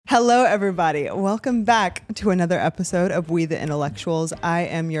Hello, everybody. Welcome back to another episode of We the Intellectuals. I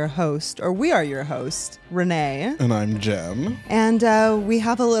am your host, or we are your host, Renee. And I'm Jem. And we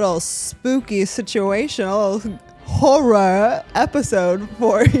have a little spooky situation, a little horror episode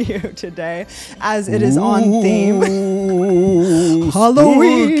for you today, as it is on theme. Halloween.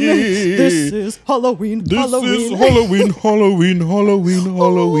 Spooky. This is Halloween. This Halloween. is Halloween.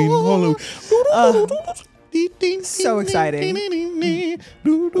 So exciting.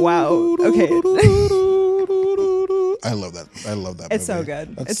 Wow. Okay. I love that. It's so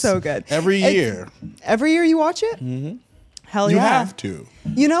good. It's so good. Every year. Every year you watch it? Mm-hmm. Hell You yeah. have to.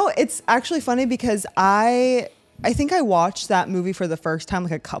 You know, it's actually funny because I think I watched that movie for the first time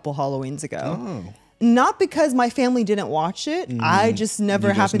like a couple Halloweens ago. Oh. Not because my family didn't watch it. I just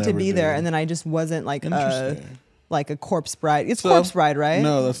never happened to be there, did. and then I just wasn't like a corpse bride. It's So- corpse bride, right?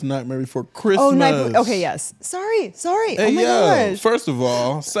 No, that's Nightmare Before Christmas. Oh, okay, yes. Sorry. Hey, Oh my gosh. First of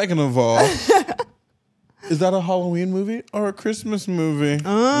all, second of all, is that a Halloween movie or a Christmas movie?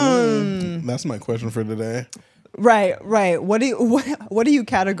 That's my question for today. Right. What do you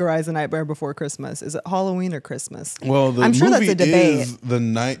categorize a Nightmare Before Christmas? Is it Halloween or Christmas? Well, the I'm sure movie that's a debate. is The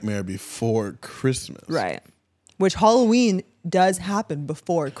Nightmare Before Christmas. Right. Which Halloween does happen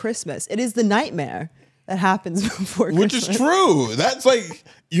before Christmas. It is the nightmare that happens before Which Christmas. is true. That's like,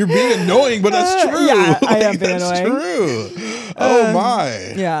 you're being annoying, but that's true. Yeah, I am being that's annoying. true. Oh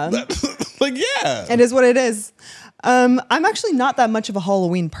my. Yeah. Yeah. It is what it is. I'm actually not that much of a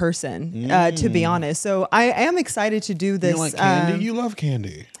Halloween person, to be honest. So I am excited to do this. You like candy? You love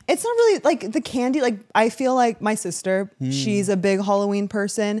candy. It's not really like the candy. Like I feel like my sister, she's a big Halloween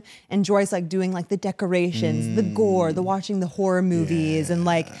person, enjoys like doing like the decorations, the gore, the watching the horror movies, and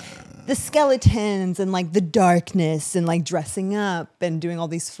like the skeletons and like the darkness and like dressing up and doing all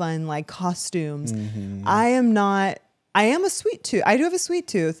these fun like costumes. I am a sweet tooth. I do have a sweet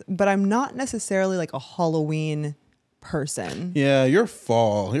tooth, but I'm not necessarily like a Halloween person. Yeah, you're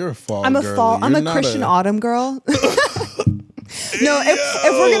fall. You're a fall. I'm a girly. fall. I'm You're a not Christian autumn girl. No,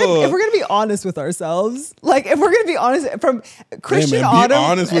 if we're gonna be honest with ourselves, like if we're gonna be honest, from Christian man, be autumn,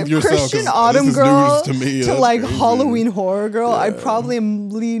 honest with yourself, 'cause Christian this autumn is girl news to me. That's like crazy. Halloween horror girl, I probably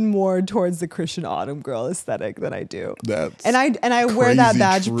lean more towards the Christian autumn girl aesthetic than I do. That's and I wear that crazy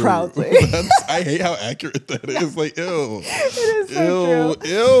badge true. proudly. I hate how accurate that is. Like, ew. It is so true.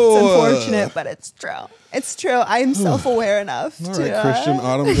 Ew. It's unfortunate, but it's true. It's true. I'm self-aware enough All to. right, Christian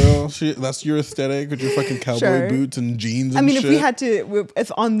autumn girl. That's your aesthetic with your fucking cowboy Sure. boots and jeans and I mean, shit. if we had to,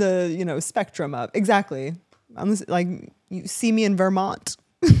 if on the spectrum of exactly, like you see me in Vermont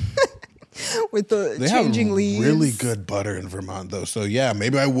with the They changing have leaves. really good butter in Vermont, though. So yeah,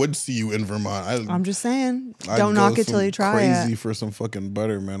 maybe I would see you in Vermont. I'm just saying, I'd don't knock go it till some you try crazy it. for some fucking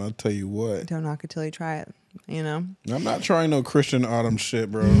butter, man. I'll tell you what. Don't knock it till you try it. I'm not trying no Christian autumn shit,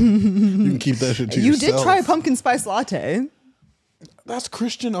 bro. You can keep that shit to You yourself. did try a pumpkin spice latte. That's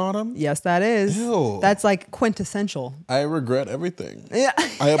Christian autumn. Yes, that is. Ew. That's like quintessential. I regret everything. Yeah.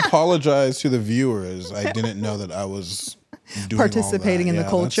 I apologize to the viewers. I didn't know that I was doing Participating all in that. the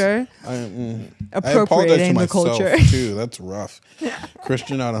culture. I apologize to Appropriating the myself culture. too. That's rough.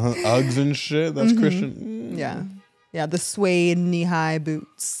 Christian autumn Uggs and shit. That's Christian. Yeah, the suede knee-high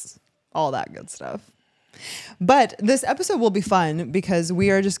boots, all that good stuff. But this episode will be fun because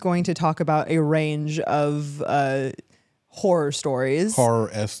we are just going to talk about a range of horror stories.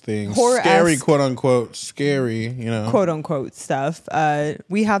 Horror-esque things. Horror-esque. Scary, quote unquote. Scary, Quote unquote stuff.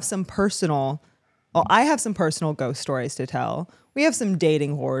 We have some I have some personal ghost stories to tell. We have some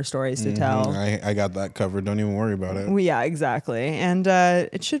dating horror stories to tell. I got that covered. Don't even worry about it. Yeah, exactly. And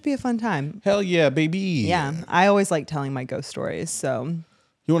it should be a fun time. Hell yeah, baby. Yeah, I always like telling my ghost stories. So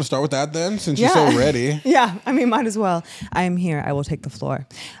You want to start with that then, since you're so ready? Yeah, I mean, might as well. I am here. I will take the floor.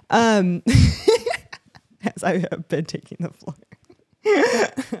 As I have been taking the floor.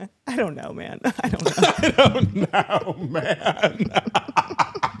 I don't know, man. I don't know, man.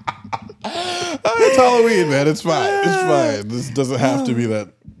 It's Halloween, man. It's fine. It's fine. This doesn't have to be that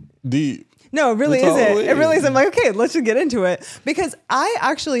deep. No, it really It's isn't. Halloween. It really isn't. I'm like, okay, let's just get into it. Because I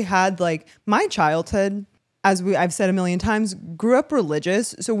actually had like my childhood, as I've said a million times, grew up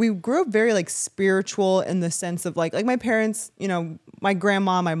religious. So we grew up very like spiritual in the sense of like my parents, my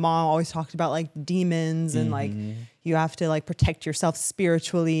grandma, my mom always talked about like demons and like you have to like protect yourself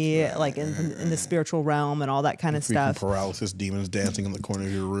spiritually, like in the spiritual realm and all that kind of Freaking stuff. paralysis demons dancing in the corner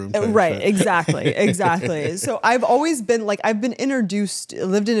of your room. Right, shit. exactly. So I've always been like, I've been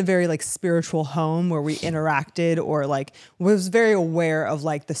lived in a very like spiritual home where we interacted or like was very aware of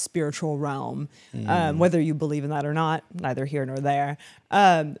like the spiritual realm, whether you believe in that or not, neither here nor there.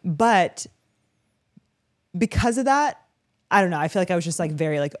 But because of that, I don't know. I feel like I was just like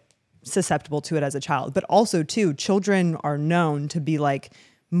very like susceptible to it as a child, but also too, children are known to be like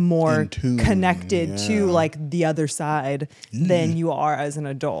more connected to like the other side than you are as an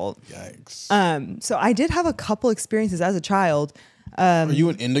adult. Yikes. So I did have a couple experiences as a child. Are you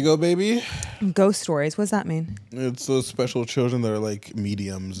an indigo baby? Ghost stories. What does that mean? It's those special children that are like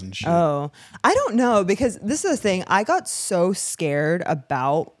mediums and shit. Oh, I don't know, because this is the thing. I got so scared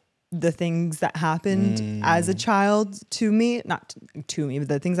about the things that happened as a child to me, not to me, but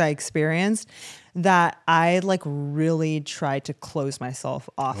the things I experienced, that I like really tried to close myself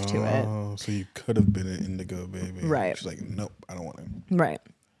off to it. Oh, so you could have been an indigo baby. Right. She's like, nope, I don't want it. Right.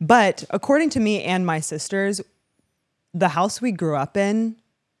 But according to me and my sisters, the house we grew up in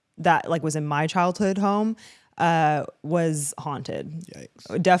that like was in my childhood home was haunted.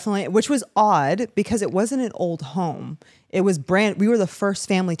 Yikes. Definitely, which was odd because it wasn't an old home. It was we were the first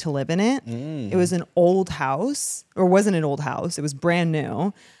family to live in it. It was an old house, or wasn't an old house. It was brand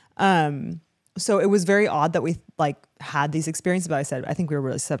new. So it was very odd that we like had these experiences, but I think we were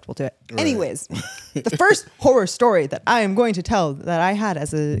really susceptible to it. Right. Anyways, the first horror story that I am going to tell that I had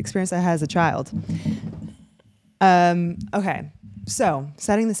as an experience I had as a child. Okay. So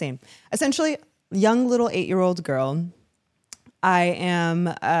setting the scene, essentially young little 8-year-old girl. I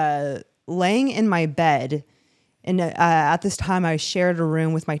am, laying in my bed. And at this time, I shared a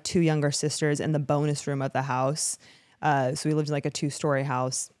room with my 2 younger sisters in the bonus room of the house. So we lived in like a 2-story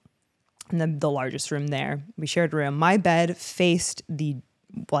house, and the largest room there. We shared a room. My bed faced the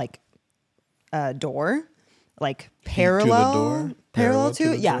like door, like parallel to the door, parallel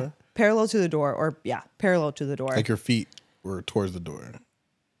to the door. Like your feet were towards the door.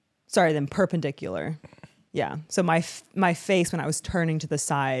 Sorry, then perpendicular. Yeah. So my face, when I was turning to the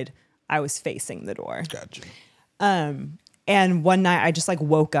side, I was facing the door. Gotcha. And one night I just like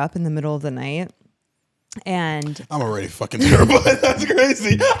woke up in the middle of the night, and I'm already fucking terrified. That's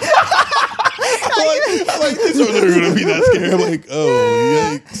crazy. I like this one. They're gonna be that scared. I'm like,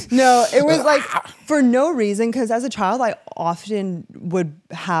 oh, yikes. No, it was like for no reason. Because as a child, I often would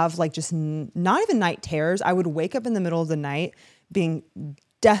have like just not even night terrors. I would wake up in the middle of the night being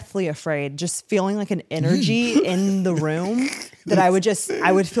deathly afraid, just feeling like an energy in the room that I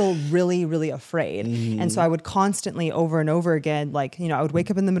would feel really, really afraid. And so I would constantly over and over again, like, you know, I would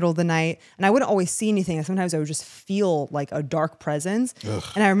wake up in the middle of the night and I wouldn't always see anything. And sometimes I would just feel like a dark presence. Ugh.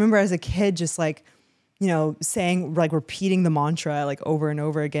 And I remember as a kid, just like, you know, saying, like repeating the mantra, like over and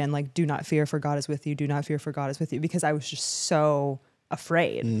over again, like, do not fear, for God is with you. Do not fear, for God is with you. Because I was just so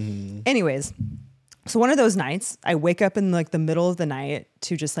afraid. Anyways. So one of those nights, I wake up in like the middle of the night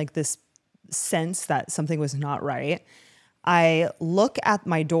to just like this sense that something was not right. I look at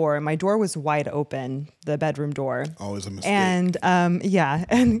my door, and my door was wide open, the bedroom door. Always a mistake. And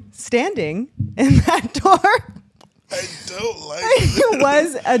and standing in that door, I don't like it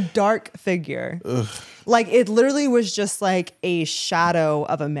was a dark figure. Ugh. Like it literally was just like a shadow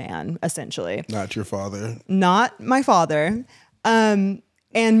of a man, essentially. Not your father. Not my father.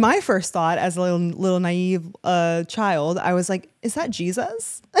 And my first thought as a little naive child, I was like, "Is that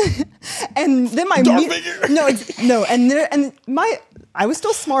Jesus?" And then my I was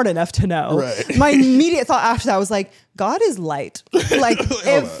still smart enough to know. Right. My immediate thought after that was like, "God is light. Like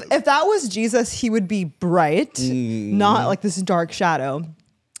if that was Jesus, he would be bright, not like this dark shadow."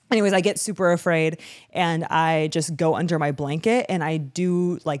 Anyways, I get super afraid and I just go under my blanket, and I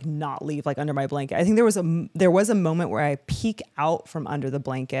do like not leave like under my blanket. I think there was a moment where I peek out from under the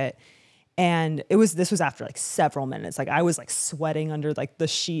blanket, and this was after like several minutes. Like I was like sweating under like the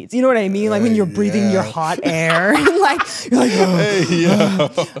sheets. You know what I mean? Like when you're breathing your hot air, and like you're like, oh. Hey, yeah.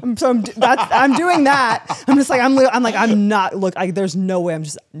 I'm doing that. I'm just like I'm not look. Like there's no way. I'm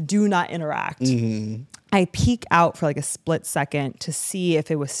just do not interact. Mm-hmm. I peek out for like a split second to see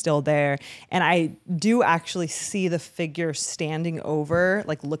if it was still there. And I do actually see the figure standing over,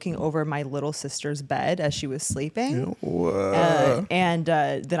 like looking over my little sister's bed as she was sleeping. And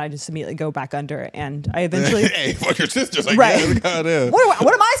then I just immediately go back under, and I eventually... Hey, fuck your sister. Like, right. Yeah, goddamn.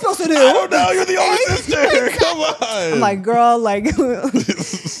 What am I supposed to do? I don't know. You're the older sister. Come on. I'm like, girl, like,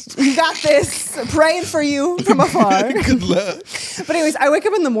 you got this. Praying for you from afar. Good luck. But anyways, I wake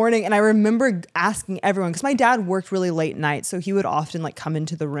up in the morning and I remember asking everyone, because my dad worked really late night, so he would often like come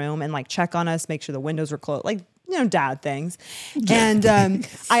into the room and like check on us, make sure the windows were closed, like, you know, dad things. And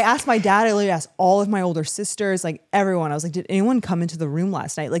I asked my dad, I literally asked all of my older sisters, like everyone. I was like, did anyone come into the room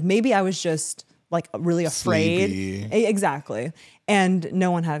last night? Like maybe I was just like really afraid. Sleepy. Exactly. And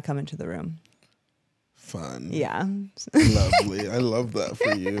no one had come into the room. Fun. Yeah. Lovely. I love that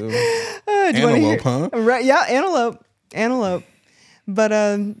for you. Antelope, huh? Right. Yeah. Antelope. But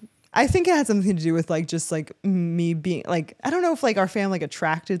I think it had something to do with like just like me being like, I don't know if like our family like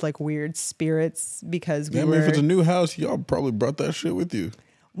attracted like weird spirits because we were. If it's a new house, y'all probably brought that shit with you.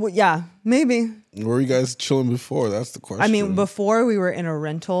 Well, yeah, maybe. Where were you guys chilling before? That's the question. I mean, before we were in a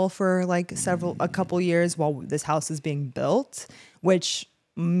rental for like a couple years while this house is being built, which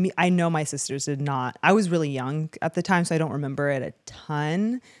I know my sisters did not. I was really young at the time, so I don't remember it a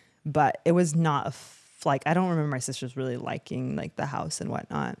ton, but it was not like, I don't remember my sisters really liking like the house and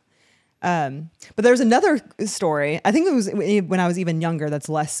whatnot. But there's another story. I think it was when I was even younger. That's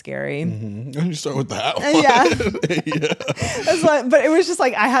less scary. Mm-hmm. You start with that one. Yeah. That's what, but it was just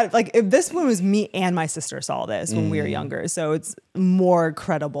like I had like this one was me and my sister saw this when we were younger, so it's more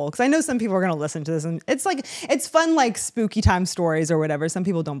credible because I know some people are gonna listen to this and it's like it's fun like spooky time stories or whatever. Some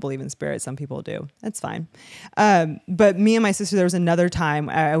people don't believe in spirits, some people do. That's fine. But me and my sister, there was another time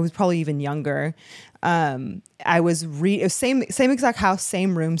I was probably even younger. I was same exact house,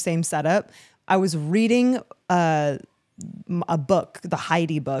 same room, same setup. I was reading a book, the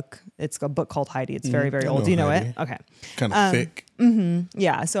Heidi book. It's a book called Heidi. It's very, very old. Do you know Heidi. It? Okay. Kind of thick. Mm-hmm.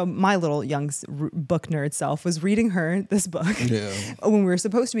 Yeah. So my little young book nerd self was reading her this book. Yeah. When we were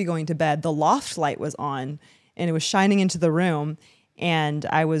supposed to be going to bed, the loft light was on and it was shining into the room. And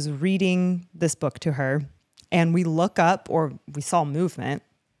I was reading this book to her and we look up, or we saw movement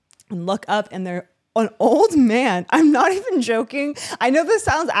and look up, and there an old man. I'm not even joking. I know this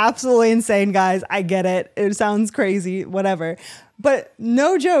sounds absolutely insane, guys. I get it. It sounds crazy, whatever. But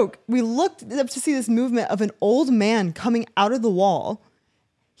no joke. We looked up to see this movement of an old man coming out of the wall.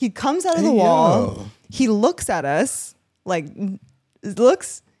 He comes out of the wall. He looks at us, like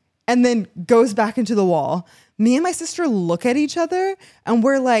looks, and then goes back into the wall. Me and my sister look at each other and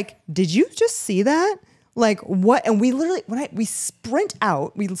we're like, did you just see that? Like what? And we literally, we sprint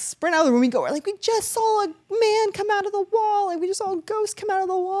out of the room. We go, like, we just saw a man come out of the wall. Like we just saw a ghost come out of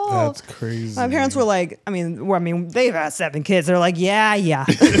the wall. That's crazy. My parents were like, they've had 7 kids. They're like, yeah.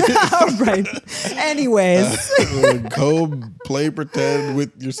 Right. Anyways. Go play pretend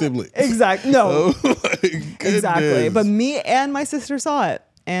with your siblings. Exactly. No. Oh exactly. But me and my sister saw it.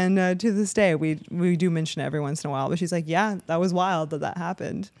 And to this day, we do mention it every once in a while. But she's like, yeah, that was wild that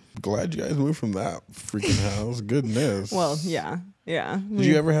happened. Glad you guys moved from that freaking house. Goodness. Well, yeah. Did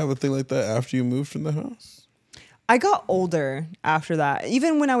you ever have a thing like that after you moved from the house? I got older after that.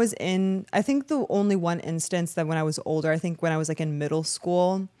 Even when I was I think the only one instance that when I was older, I think when I was like in middle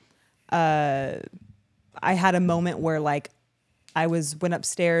school, I had a moment where like I went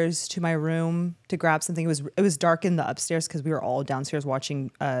upstairs to my room to grab something. It was dark in the upstairs because we were all downstairs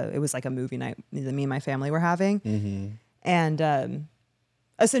watching. It was like a movie night that me and my family were having, and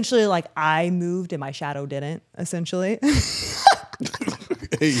essentially like I moved and my shadow didn't. Essentially, I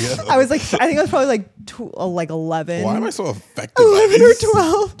was like, I think I was probably like 11. Why am I so affected 11 by these or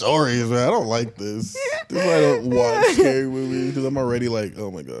 12 stories, man? I don't like this. This is why I don't watch scary movies, because I'm already like,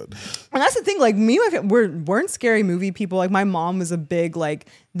 oh my God. And that's the thing, like me and my family weren't scary movie people. Like my mom was a big, like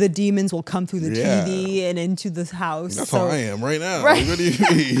the demons will come through the TV and into this house. That's how I am right now. Right. Like, what do you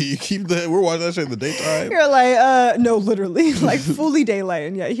mean? You keep that, we're watching that shit in the daytime. You're like, no, literally, like fully daylight.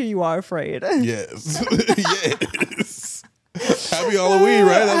 And yet here you are afraid. Yes. Yes. Happy Halloween,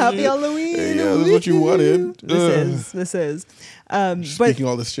 right? Happy Halloween. Yeah, that's what you wanted. This is. Speaking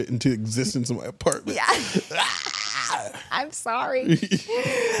all this shit into existence in my apartment. Yeah. I'm sorry.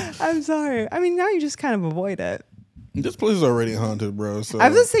 I'm sorry. I mean, now you just kind of avoid it. This place is already haunted, bro. So I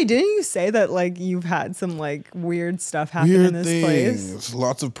was gonna say, didn't you say that like you've had some like weird stuff happen in this place?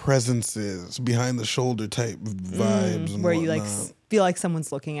 Lots of presences, behind the shoulder type vibes, and where whatnot. you like feel like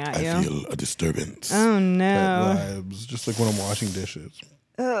someone's looking at you. I feel a disturbance. Oh no! Type vibes, just like when I'm washing dishes.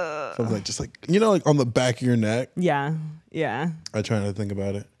 Something like just like like on the back of your neck. Yeah. I try not to think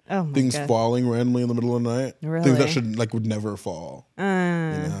about it. Oh my Things God. falling randomly in the middle of the night. Really? Things that would never fall.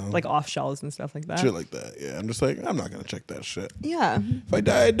 Like off shelves and stuff like that. Shit like that. Yeah, I'm just like, I'm not gonna check that shit. Yeah. If I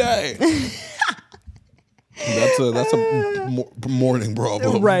die, I die. That's a morning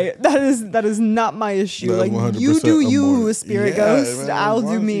problem. Right. That is not my issue. That's like you do you, spirit ghost. Man, I'll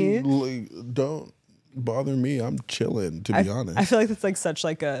do me. Don't bother me. I'm chilling, to be honest. I feel like that's like such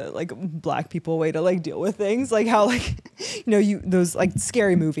like a black people way to like deal with things. Like how like those like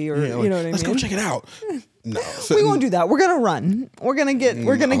scary movie or you know what I mean? Let's go check it out. No, we won't do that. We're gonna run. We're gonna get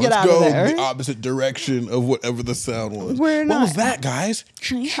out of there. Let's go the opposite direction of whatever the sound was. What was that, guys?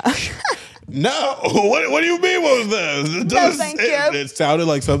 No. What do you mean? What was that? No, thank you. It sounded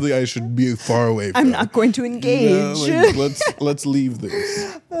like something I should be far away from. I'm not going to engage. No, let's leave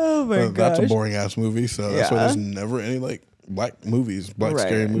this. Oh my god. That's a boring ass movie. So that's why there's never any like black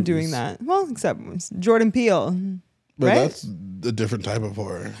scary movies doing that. Well, except Jordan Peele. But right? that's a different type of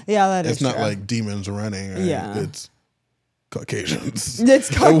horror. Yeah, that is It's not true. like demons running. Right? Yeah. It's Caucasians. It's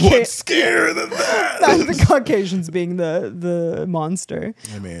And what's scarier than that? Not the Caucasians being the monster.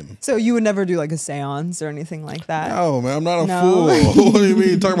 I mean, So you would never do like a seance or anything like that? no, man, I'm not a No. fool. What do you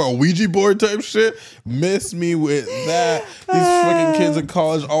mean? Talking about Ouija board type shit? Miss me with that. These freaking kids in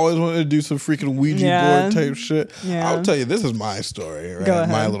college always wanted to do some freaking Ouija board type shit. Yeah. I'll tell you, this is my story, right? Go ahead.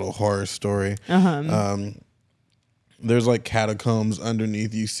 My little horror story. There's like catacombs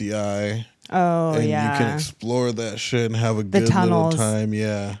underneath UCI. Oh, and yeah. you can explore that shit and have a good tunnels. little time.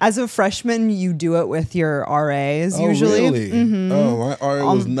 Yeah. As a freshman, you do it with your RAs usually. Oh, really? Oh, my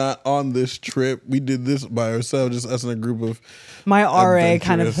RA was not on this trip. We did this by ourselves, just us and a group of My RA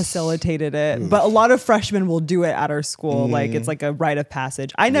kind of adventurous- facilitated it, but a lot of freshmen will do it at our school. Like it's like a rite of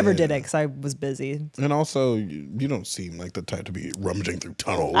passage. I never did it because I was busy. And also, you don't seem like the type to be rummaging through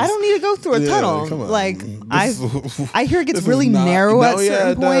tunnels. I don't need to go through a Yeah, tunnel. come on. Like This- I hear it gets this really is not- narrow at no, yeah,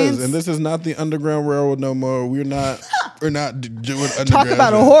 certain it points. does. And this is not the Underground Railroad no more. We're not doing underground. Talk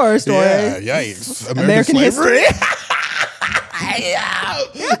about a shit. horror story. Yeah, yikes. American slavery? history.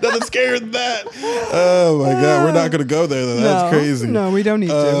 Nothing scarier than that. Oh my God, we're not gonna go there. Though. That's crazy. No, we don't need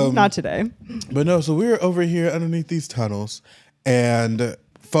to. Not today. But no, so we're over here underneath these tunnels and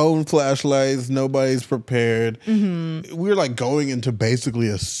phone flashlights, nobody's prepared. We're like going into basically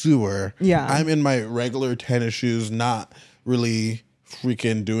a sewer. Yeah. I'm in my regular tennis shoes, not really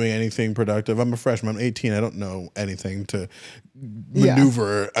freaking doing anything productive. I'm a freshman, I'm 18. I don't know anything to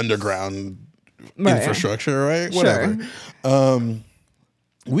maneuver underground infrastructure, right? Whatever.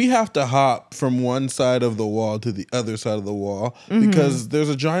 We have to hop from one side of the wall to the other side of the wall because there's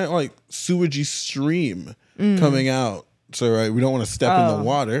a giant like sewagey stream coming out. So right, we don't want to step in the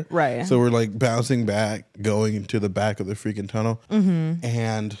water. Right. So we're like bouncing back, going into the back of the freaking tunnel.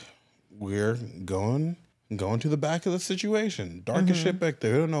 And we're going to the back of the situation. Dark as shit back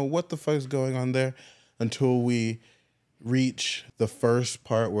there. We don't know what the fuck's going on there until we reach the first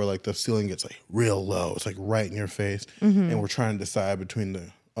part where like the ceiling gets like real low. It's like right in your face. And we're trying to decide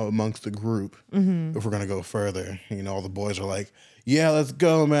between amongst the group if we're gonna go further. You know, all the boys are like, yeah, let's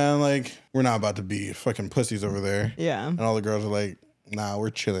go, man. Like, we're not about to be fucking pussies over there. Yeah. And all the girls are like, nah, we're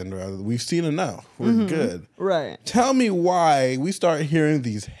chilling, bro. We've seen enough. We're good. Right. Tell me why we start hearing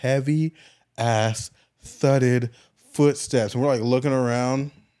these heavy ass thudded footsteps. And we're like looking around.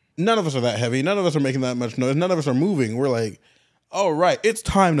 None of us are that heavy. None of us are making that much noise. None of us are moving. We're like, all right, it's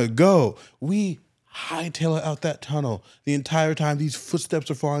time to go. We hightail it out that tunnel. The entire time these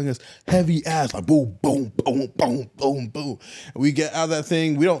footsteps are following us, heavy ass, like boom, boom, boom, boom, boom, boom. And we get out of that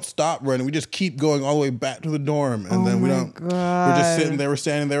thing. We don't stop running. We just keep going all the way back to the dorm. And then we don't, we're just sitting there, we're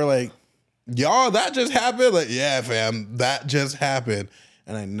standing there like, y'all, that just happened? Like, yeah, fam, that just happened.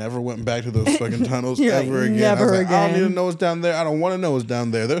 And I never went back to those fucking tunnels ever again. Never I was like, again. I don't need to know what's down there. I don't want to know what's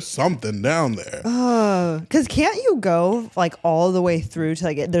down there. There's something down there. Because can't you go like all the way through to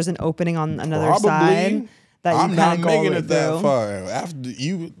like there's an opening on another side that you I'm not kinda go all the making way it that through? far. After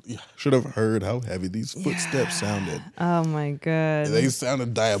you should have heard how heavy these footsteps sounded. Oh my god. They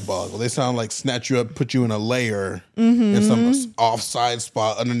sounded diabolical. They sound like snatch you up, put you in a layer in some offside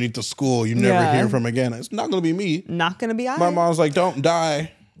spot underneath the school you never hear from again. It's not going to be me. Not gonna be My mom's like, don't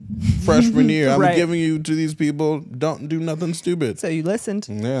die freshman year. I'm Right. giving you to these people. Don't do nothing stupid. So you listened.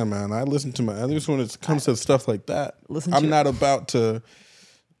 Yeah, man. I listen to at least when it comes to stuff like that. Listen I'm to- not about to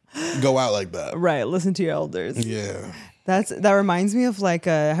go out like that. Right. Listen to your elders. Yeah. That reminds me of like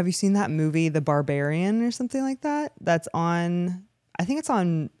have you seen that movie The Barbarian or something like that? That's on I think it's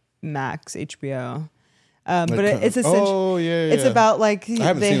on Max HBO. But it's essentially it's about like I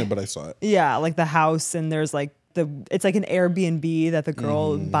haven't seen it, but I saw it. Yeah, like the house and there's like it's like an Airbnb that the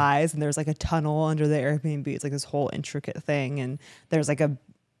girl buys and there's like a tunnel under the Airbnb. It's like this whole intricate thing and there's like a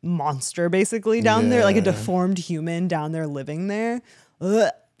monster basically down there, like a deformed human down there living there. Ugh.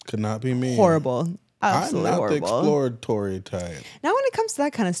 Could not be me. Horrible. Absolutely I'm not horrible. the exploratory type. Now when it comes to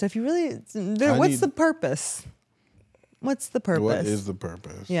that kind of stuff, you really what's the purpose? What's the purpose? What is the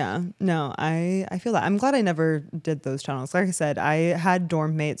purpose? Yeah, no, I feel that. I'm glad I never did those tunnels. Like I said, I had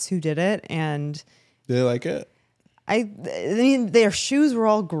dorm mates who did it, and Did they like it? I mean, their shoes were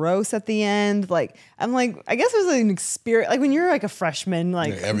all gross at the end. Like, I'm like, I guess it was like an experience. Like when you're like a freshman,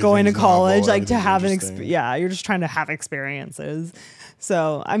 like going to everything's college, novel, like to have an everything's yeah, you're just trying to have experiences.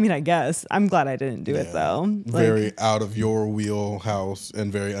 So, I mean, I guess I'm glad I didn't do it though. Like, Very out of your wheelhouse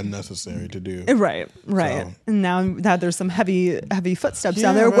and very unnecessary to do. Right. So. And now that there's some heavy footsteps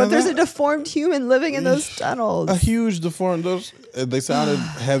down Yeah, there, man, what there's a deformed human living in those tunnels. A huge deformed. Those they sounded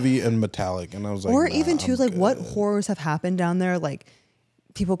heavy and metallic, and I was like, Or nah, even too, I'm like what good. horrors have happened down there? Like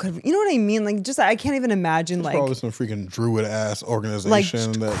people could, you know what I mean? Like, just I can't even imagine There's like probably some freaking druid ass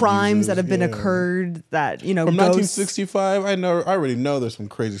organization that crimes uses, that have been occurred that, you know, from ghosts. 1965. I already know there's some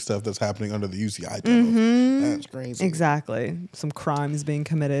crazy stuff that's happening under the UCI tunnels. That's crazy. Exactly, some crimes being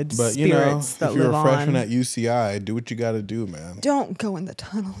committed. But spirits that if you're live a freshman on. at UCI, do what you got to do, man. Don't go in the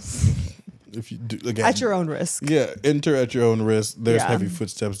tunnels. If you do, again, At your own risk. Yeah, enter at your own risk. There's Yeah. heavy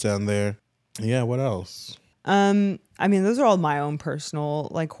footsteps down there. Yeah, what else? I mean, those are all my own personal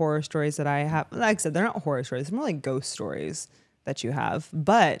like horror stories that I have. Like I said, they're not horror stories. They're more like ghost stories that you have.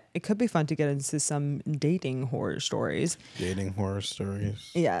 But it could be fun to get into some dating horror stories. Dating horror stories.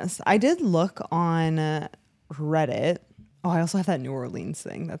 Yes. I did look on Reddit. Oh, I also have that New Orleans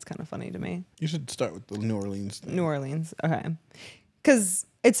thing. That's kind of funny to me. You should start with the New Orleans thing. New Orleans. Okay. Because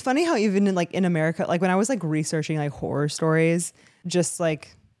it's funny how even in America, like when I was like researching like horror stories, just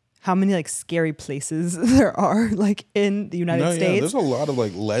like how many like scary places there are like in the United States. Yeah, there's a lot of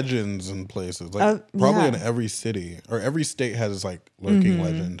like legends and places, like probably in yeah. every city or every state has like lurking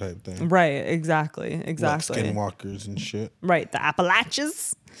legend type thing. Right, exactly. Like skinwalkers and shit. Right, the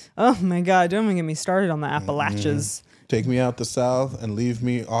Appalachians. Oh my God, don't even get me started on the Appalachians. Take me out the south and leave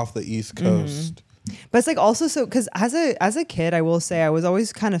me off the East Coast. But it's like also so because as a kid, I will say I was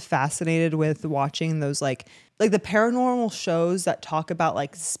always kind of fascinated with watching those like the paranormal shows that talk about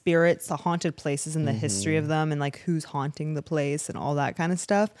like spirits, the haunted places and the history of them and like who's haunting the place and all that kind of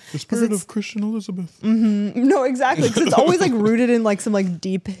stuff. The spirit of Christian Elizabeth. No, exactly. Because it's always like rooted in like some like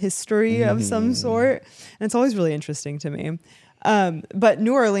deep history of some sort. And it's always really interesting to me. But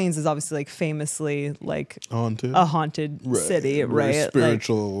New Orleans is obviously like famously like a haunted city, right?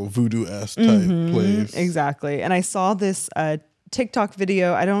 Spiritual voodoo-esque type place. Exactly. And I saw this TikTok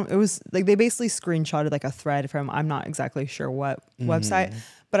video. It was like they basically screenshotted like a thread from I'm not exactly sure what website,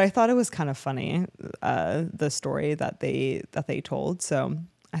 but I thought it was kind of funny, the story that they told. So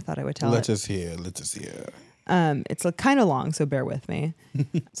I thought I would tell it. Let us hear. It's kind of long, so bear with me.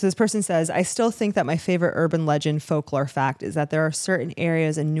 So this person says, I still think that my favorite urban legend folklore fact is that there are certain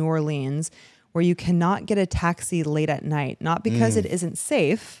areas in New Orleans where you cannot get a taxi late at night, not because it isn't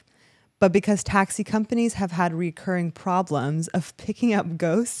safe, but because taxi companies have had recurring problems of picking up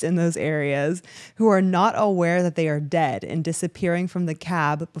ghosts in those areas who are not aware that they are dead and disappearing from the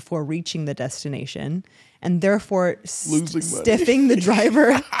cab before reaching the destination, and therefore stiffing the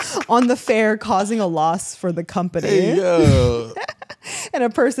driver on the fare, causing a loss for the company. Hey, yo. And a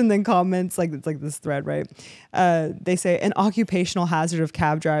person then comments, like it's like this thread, right? They say, an occupational hazard of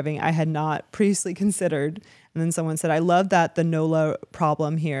cab driving I had not previously considered. And then someone said, I love that the NOLA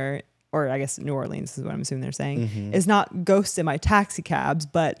problem here, or I guess New Orleans is what I'm assuming they're saying, is not ghosts in my taxi cabs,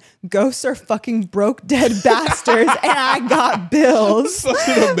 but ghosts are fucking broke dead bastards and I got bills. Such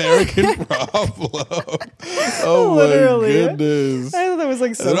an American problem. Oh Literally. my goodness. I thought that was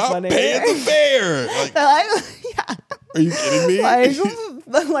like so funny. I'm paying the fare. Like, yeah. Are you kidding me?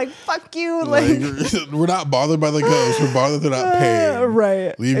 Like fuck you. Like we're not bothered by the ghost. We're bothered they're not paying.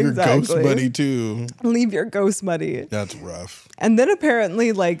 Right. Leave your ghost money too. Leave your ghost money. That's rough. And then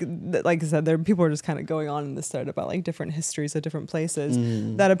apparently, like I said, there people are just kind of going on in this thread about like different histories of different places.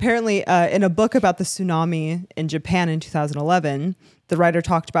 That apparently, in a book about the tsunami in Japan in 2011, the writer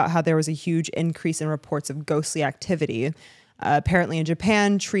talked about how there was a huge increase in reports of ghostly activity. Apparently in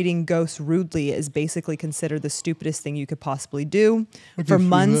Japan, treating ghosts rudely is basically considered the stupidest thing you could possibly do. For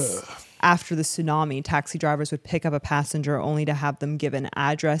months after the tsunami, taxi drivers would pick up a passenger only to have them give an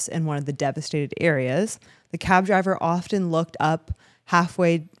address in one of the devastated areas. The cab driver often looked up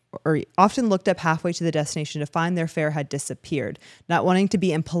halfway to the destination to find their fare had disappeared. Not wanting to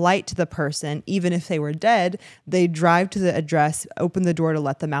be impolite to the person, even if they were dead, they drive to the address, open the door to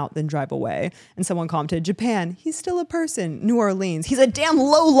let them out, then drive away. And someone commented, Japan, he's still a person. New Orleans, he's a damn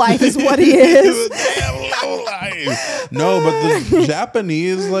lowlife is what he is. Damn lowlife. No, but the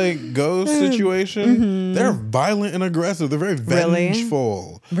Japanese like ghost situation, they're violent and aggressive. They're very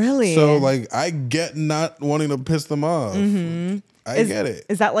vengeful. Really? So like I get not wanting to piss them off. I get it.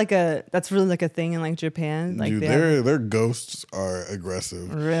 Is that that's really like a thing in like Japan? Like dude, their ghosts are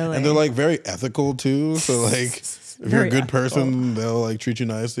aggressive. Really? And they're like very ethical too. So like if you're a good person, they'll like treat you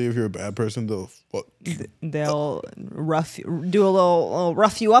nicely. If you're a bad person, they'll rough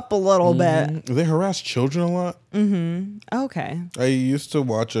you up a little bit. They harass children a lot. Okay. I used to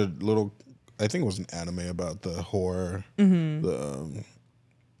watch a little, I think it was an anime about the horror, the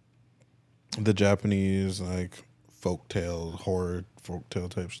Japanese like horror folktale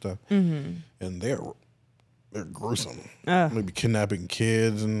type stuff, and they're they're gruesome. Maybe kidnapping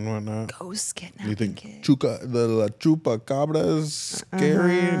kids and whatnot. Ghosts kidnapping You think kids. the chupacabra is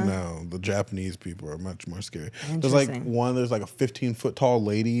scary? No, the Japanese people are much more scary. There's like there's like a 15-foot tall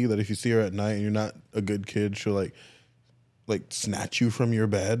lady that if you see her at night and you're not a good kid, she'll like snatch you from your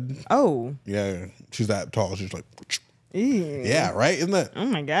bed. Oh. Yeah, she's that tall. She's like, Ew. yeah, right? Isn't that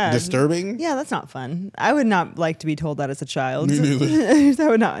my God. disturbing? Yeah, that's not fun. I would not like to be told that as a child. Me neither. That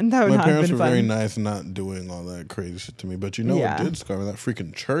would not My have parents been were fun. very nice, not doing all that crazy shit to me. But you know what did scar me? That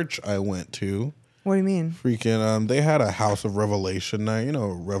freaking church I went to. What do you mean? Freaking, they had a House of Revelation night. You know,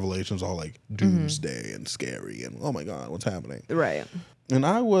 Revelation's all like doomsday and scary and oh my God, what's happening? Right. And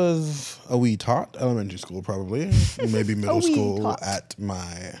I was a wee tot, elementary school probably, maybe middle school at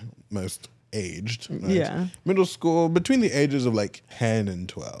my most aged. Right? Yeah. Middle school, between the ages of like 10 and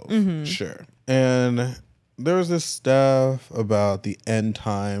 12. Sure. And there was this stuff about the end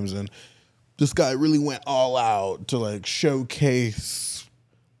times, and this guy really went all out to like showcase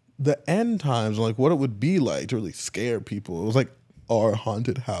the end times, like what it would be like to really scare people. It was like our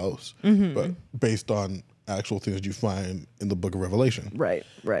haunted house, but based on actual things you find in the book of Revelation. Right.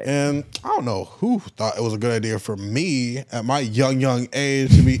 And I don't know who thought it was a good idea for me at my young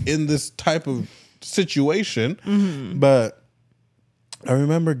age to be in this type of situation. But I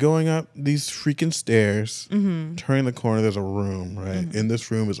remember going up these freaking stairs, turning the corner, there's a room, right? In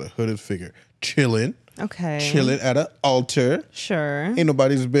this room is a hooded figure chilling. Okay. Chilling at an altar. Sure. Ain't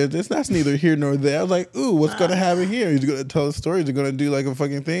nobody's business. That's neither here nor there. I was like, ooh, what's going to happen here? He's going to tell a story. He's going to do like a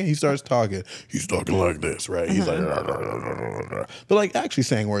fucking thing. He starts talking. He's talking like this, right? He's like, but like actually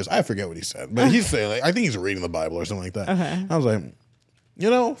saying words. I forget what he said. But he's saying, like, I think he's reading the Bible or something like that. Okay. I was like, you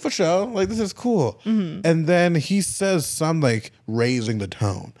know, for sure. Like, this is cool. And then he says some like raising the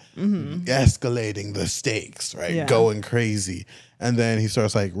tone, escalating the stakes, right? Yeah. Going crazy. And then he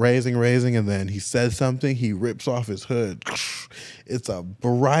starts like raising, and then he says something. He rips off his hood. It's a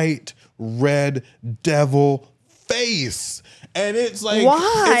bright red devil face. And it's like,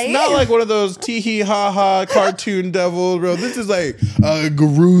 why? It's not like one of those tee-hee, ha-ha cartoon devils, bro. This is like a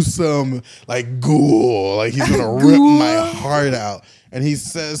gruesome, like ghoul. Like he's gonna rip my heart out. And he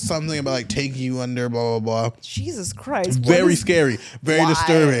says something about like taking you under, blah, blah, blah. Jesus Christ. Very scary, very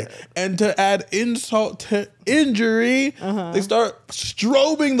disturbing. And to add insult to injury, they start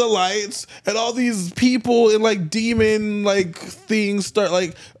strobing the lights, and all these people in like demon like things start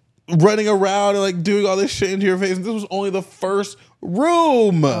like running around and like doing all this shit into your face. And this was only the first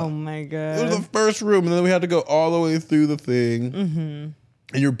room. Oh my God. It was the first room, and then we had to go all the way through the thing.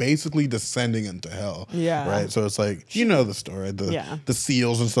 And you're basically descending into hell. Yeah. Right? So it's like, you know the story, the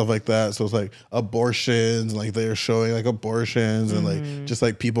seals and stuff like that. So it's like abortions, and like they're showing like abortions and like just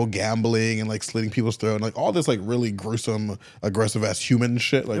like people gambling and like slitting people's throat and like all this like really gruesome, aggressive ass human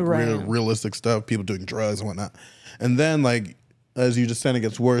shit, like realistic stuff, people doing drugs and whatnot. And then like as you descend, it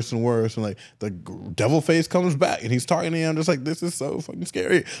gets worse and worse, and like the devil face comes back, and he's talking to you. I'm just like, this is so fucking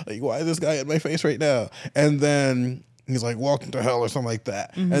scary. Like, why is this guy in my face right now? And then he's like, welcome to hell or something like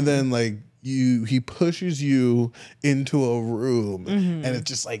that. And then like he pushes you into a room, and it's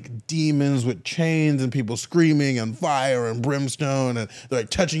just like demons with chains and people screaming and fire and brimstone, and they're like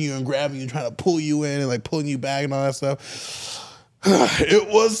touching you and grabbing you, trying to pull you in and like pulling you back and all that stuff. It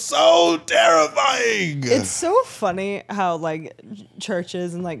was so terrifying. It's so funny how like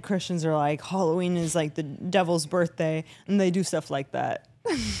churches and like Christians are like, Halloween is like the devil's birthday, and they do stuff like that.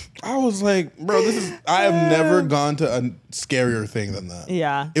 I was like, bro, I have never gone to a scarier thing than that.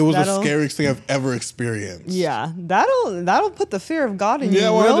 Yeah. It was the scariest thing I've ever experienced. Yeah. That'll put the fear of God in you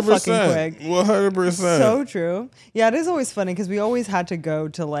real fucking quick. 100%. So true. Yeah, it is always funny because we always had to go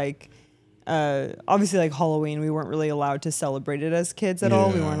to like obviously like Halloween, we weren't really allowed to celebrate it as kids at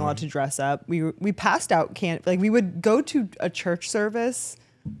all. We weren't allowed to dress up. We passed out like we would go to a church service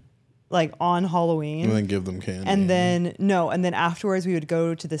like on Halloween and then give them candy. And then afterwards we would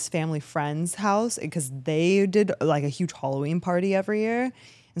go to this family friend's house because they did like a huge Halloween party every year.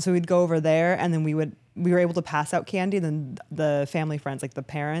 And so we'd go over there, and then we were able to pass out candy. And then the family friends, like the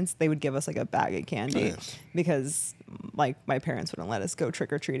parents, they would give us like a bag of candy because like my parents wouldn't let us go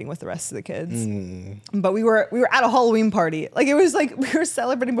trick or treating with the rest of the kids. But we were at a Halloween party. Like it was like we were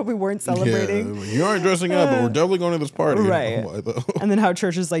celebrating, but we weren't celebrating. Yeah, you aren't dressing up, but we're definitely going to this party. Right. And then how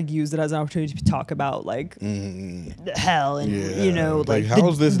churches like used it as an opportunity to talk about like hell and you know like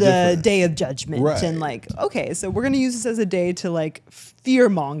how's this the day of judgment and like, okay, so we're gonna use this as a day to like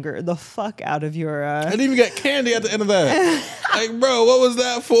fearmonger the fuck out of your I didn't even get candy at the end of that. Like, bro, what was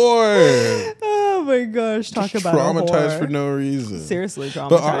that for? Oh Oh my gosh. Talk about traumatized horror. for no reason. Seriously traumatized.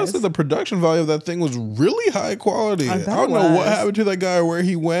 But honestly, the production value of that thing was really high quality. I don't know what happened to that guy or where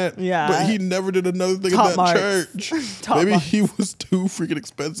he went. Yeah. But he never did another thing Top at that marks. church. Top Maybe marks. he was too freaking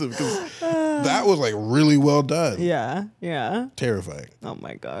expensive because that was like really well done. Yeah. Yeah. Terrifying. Oh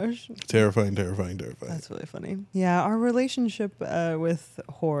my gosh. Terrifying. That's really funny. Yeah, our relationship with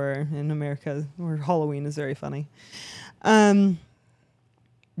horror in America or Halloween is very funny. Do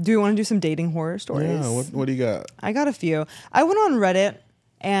you want to do some dating horror stories? Yeah, what do you got? I got a few. I went on Reddit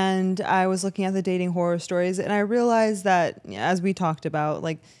and I was looking at the dating horror stories and I realized that, as we talked about,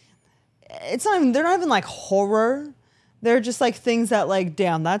 like, they're not even like horror. They're just like things that like,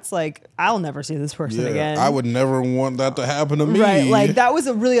 damn, that's like, I'll never see this person again. I would never want that to happen to me. Right. Like that was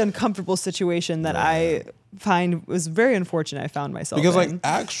a really uncomfortable situation that I find was very unfortunate. I found myself because in. like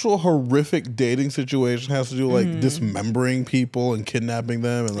actual horrific dating situation has to do like dismembering people and kidnapping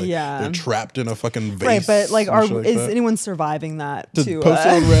them and like they're trapped in a fucking vase. Right, but like, is that. anyone surviving that to post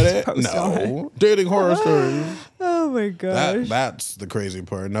it on Reddit? post No. on Reddit? Dating horror stories. Oh my gosh. That's the crazy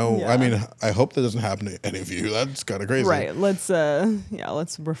part. No, I mean, I hope that doesn't happen to any of you. That's kind of crazy. Right. Let's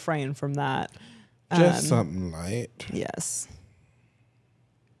refrain from that. Just something light. Yes.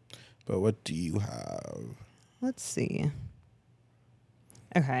 But what do you have? Let's see.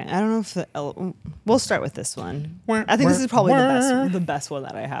 Okay, I don't know if we'll start with this one. I think this is probably the best one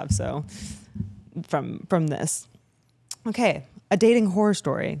that I have. So from this. Okay, a dating horror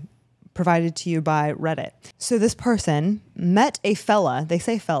story provided to you by Reddit. So this person met a fella. They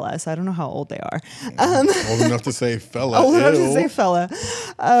say fella, so I don't know how old they are. Old enough to say fella. Old enough to say fella.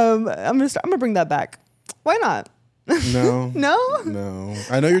 I'm gonna bring that back. Why not? No. No.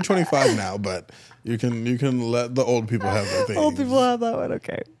 I know you're 25 now, but you can let the old people have their thing. Old people have that one.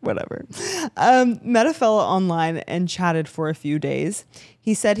 Okay, whatever. Met a fella online and chatted for a few days.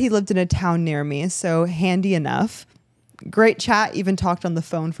 He said he lived in a town near me, so handy enough. Great chat, even talked on the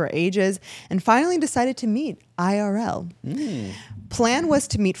phone for ages, and finally decided to meet IRL. Plan was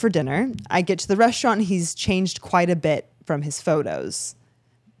to meet for dinner. I get to the restaurant, and he's changed quite a bit from his photos.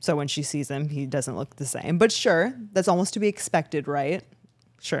 So when she sees him, he doesn't look the same. But sure, that's almost to be expected, right?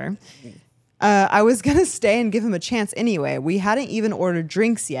 Sure. I was going to stay and give him a chance anyway. We hadn't even ordered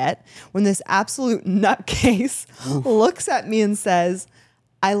drinks yet when this absolute nutcase looks at me and says,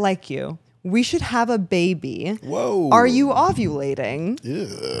 I like you. We should have a baby. Whoa. Are you ovulating?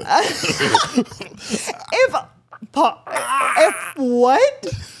 Yeah. If what?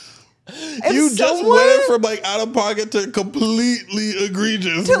 If You just went from like out of pocket to completely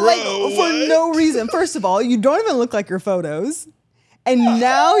egregious, to bro. like for no reason. First of all, you don't even look like your photos. And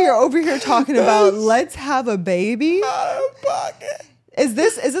now you're over here talking about let's have a baby. Out of pocket. Is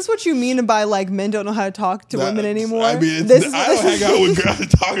this what you mean by like men don't know how to talk to women anymore? I mean, I don't hang out with girls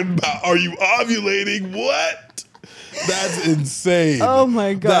talking about are you ovulating? What? That's insane. Oh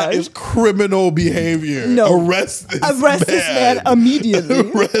my god. That is criminal behavior. No. Arrest this man immediately.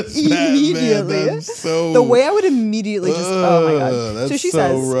 Arrest immediately. That man. That's so the way I would immediately just oh my god. That's so she so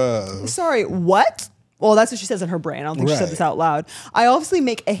says, rough. sorry, what? Well, that's what she says in her brain. I don't think she said this out loud. I obviously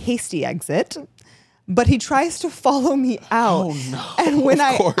make a hasty exit, but he tries to follow me out. Oh, no, and when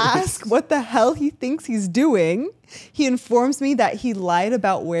I course. ask what the hell he thinks he's doing, he informs me that he lied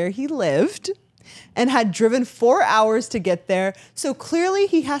about where he lived and had driven 4 hours to get there. So clearly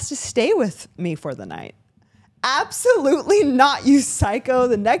he has to stay with me for the night. Absolutely not, you psycho.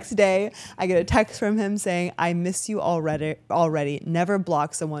 The next day, I get a text from him saying, I miss you already. Never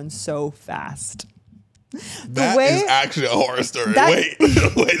block someone so fast. That is actually a horror story. Wait,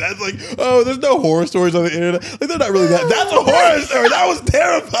 that's like, oh, there's no horror stories on the internet. Like, they're not really that. That's a horror story. That was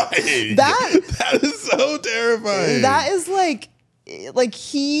terrifying. That is so terrifying. That is like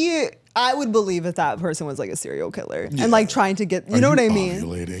I would believe if that person was like a serial killer and like trying to get, you know what I mean?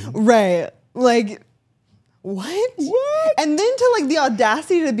 Ovulating? Right. Like, what? And then to like the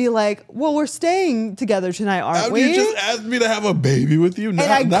audacity to be like, well, we're staying together tonight, aren't we? You just asked me to have a baby with you? Not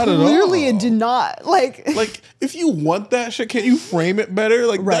I at all. clearly did not. Like, if you want that shit, can't you frame it better?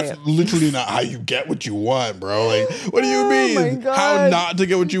 Like, that's literally not how you get what you want, bro. Like, what do you mean? My God. How not to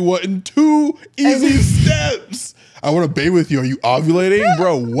get what you want in 2 easy steps? I want to baby with you. Are you ovulating?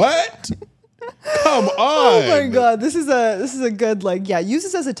 Bro, what? Come on. Oh my God. This is a good, like, use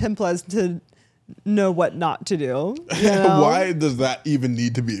this as a template to know what not to do. You know? Why does that even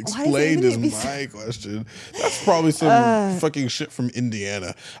need to be explained is my question. That's probably some fucking shit from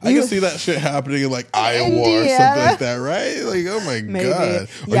Indiana. I can see that shit happening in like Iowa or something like that, right? Like, oh my God.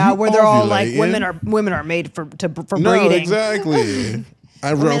 Yeah, where they're all like women are made for breeding. Exactly.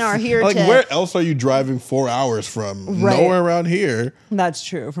 Women are here like, to- where else are you driving 4 hours from? Right. Nowhere around here. That's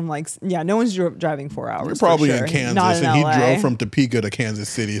true. From like, yeah, no one's driving 4 hours. You're probably for sure. in Kansas, Not in and he LA. drove from Topeka to Kansas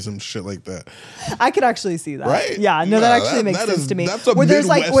City, some shit like that. I could actually see that. Right? Yeah, no, that actually makes sense to me. That's a where there's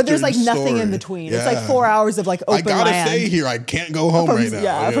like Midwestern nothing in story. between. Yeah. It's like 4 hours of like open I gotta land. stay here. I can't go home From, right now.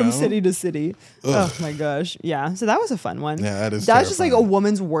 yeah, you from know? city to city. Ugh. Oh my gosh. Yeah. So that was a fun one. Yeah, that is That's just like a terrifying.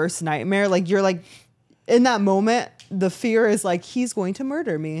 woman's worst nightmare. Like you're like in that moment, the fear is like he's going to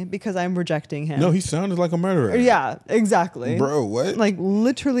murder me because I'm rejecting him. No, he sounded like a murderer. Yeah, exactly. Bro, what? Like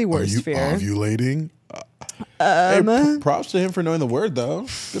literally Are worst you fear. ovulating? Hey, props to him for knowing the word, though.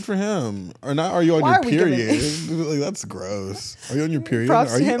 Good for him. Or not? Are you on Why your are we giving- period? Like, that's gross. Are you on your period?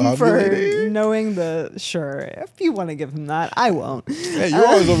 Props Are to you him for ovulating? knowing the sure. If you want to give him that, I won't. Hey, you're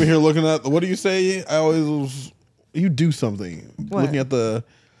always over here looking at. What do you say? You do something. What? Looking at the.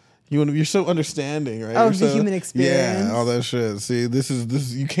 You're so understanding, right? Oh, You're the so, human experience. Yeah, all that shit. See, this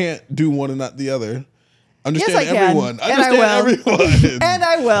is. You can't do one and not the other. Understand Yes, I can. everyone. And I Understand will. everyone. And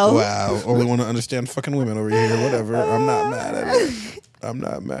I will. Wow. Only want to understand fucking women over here. Whatever. I'm not mad at it. I'm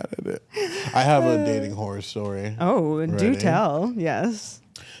not mad at it. I have a dating horror story. Oh, do Ready? tell. Yes.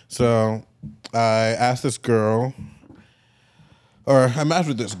 So I asked this girl, or I matched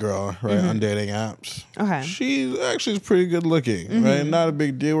with this girl, right, on dating apps. Okay. She's pretty good looking, right? Not a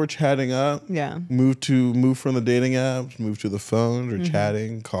big deal. We're chatting up. Yeah. Move from the dating apps, move to the phones. We're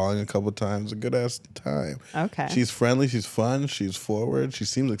chatting, calling a couple times. A good ass time. Okay. She's friendly. She's fun. She's forward. She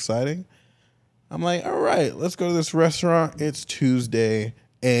seems exciting. I'm like, all right, let's go to this restaurant. It's Tuesday,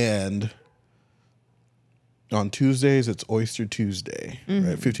 and on Tuesdays it's Oyster Tuesday,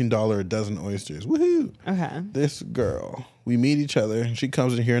 right? $15 a dozen oysters. Woohoo! Okay. This girl, we meet each other, and she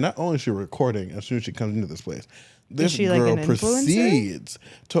comes in here. Not only is she recording, as soon as she comes into this place, this she like girl an influencer? proceeds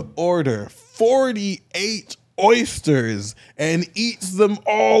to order 48 oysters and eats them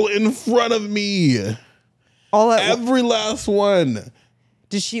all in front of me. All at Every last one.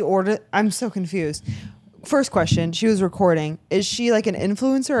 Did she order? I'm so confused. First question, she was recording. Is she like an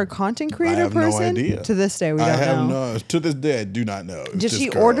influencer or content creator have no person? idea. To this day, we I don't have know. no. To this day, I do not know. It's Did this she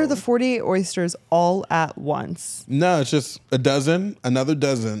girl. order the 48 oysters all at once? No, it's just a dozen, another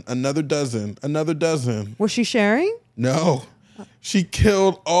dozen, another dozen, another dozen. Was she sharing? No, she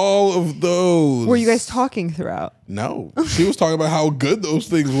killed all of those. Were you guys talking throughout? No, she was talking about how good those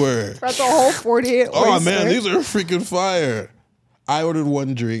things were. That's a whole 48 Oh oysters. man, these are freaking fire. I ordered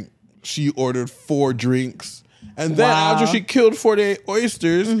one drink. She ordered 4 drinks. And then Wow. after she killed 48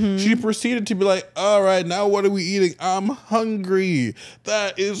 oysters, she proceeded to be like, all right, now what are we eating? I'm hungry.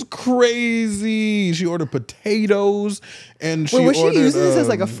 That is crazy. She ordered potatoes and she Wait, was she ordered... using this as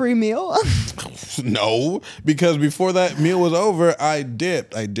like a free meal? No, because before that meal was over, I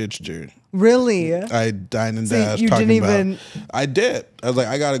dipped. I ditched her. Really? I dined and So dashed you talking didn't about... even- I did. I was like,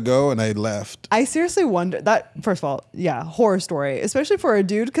 I gotta go, and I left. I seriously wonder that. First of all, yeah, horror story, especially for a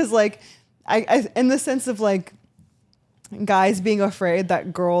dude, because like, I in the sense of like, guys being afraid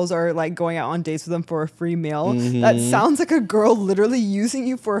that girls are like going out on dates with them for a free meal. That sounds like a girl literally using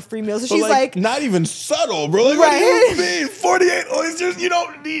you for a free meal. So But she's like, not even subtle, bro. Like, what do you Right. mean? 48 oysters? You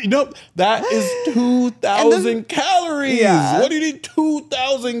don't need. Nope. That is 2,000 calories. Yeah. What do you need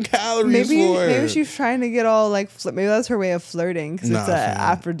 2,000 calories for? maybe she's trying to get all like, maybe that's her way of flirting because it's Nah, an fam.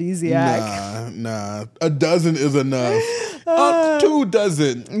 aphrodisiac. Nah. A dozen is enough. 2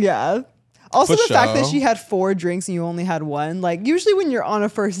 dozen. Yeah. Also, For the fact that sure. she had 4 drinks and you only had 1. Like, usually when you're on a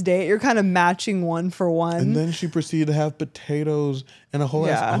first date, you're kind of matching 1 for 1. And then she proceeded to have potatoes and a whole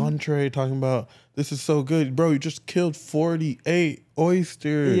Yeah. ass entree talking about, this is so good. Bro, you just killed 48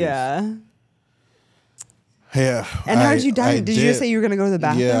 oysters. Yeah. Yeah. And how did you die? Did you just say you were going to go to the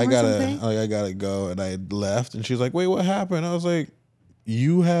bathroom Yeah, or something? I gotta go, and I left, and she's like, "Wait, what happened?" I was like,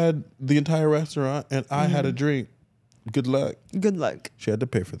 "You had the entire restaurant, and I had a drink. Good luck." Good luck. She had to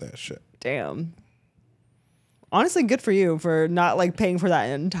pay for that shit. Damn. Honestly, good for you for not like paying for that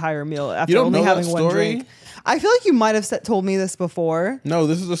entire meal after You don't only know that having 1 story? drink. I feel like you might have told me this before. No,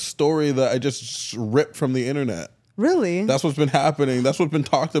 this is a story that I just ripped from the internet. Really? That's what's been happening. That's what's been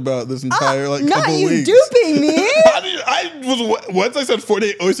talked about this entire not couple you weeks. duping me. Once I said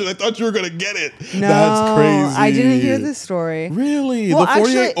 48 oysters, I thought you were gonna get it. No, That's crazy. I didn't hear this story. Really? Well, The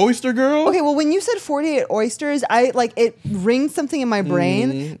 48 actually- oyster girl? Okay, well, when you said 48 oysters, I like it rings something in my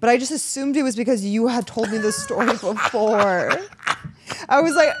brain, but I just assumed it was because you had told me this story before. I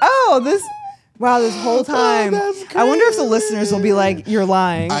was like, oh, this whole time. that's I wonder if the listeners will be like, you're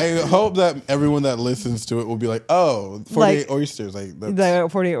lying. I hope that everyone that listens to it will be like, oh, 48 Like- oysters. Like that's, The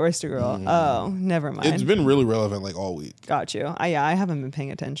 48 oyster girl. Oh, never it's mind. been really relevant like all week. Got you. I haven't been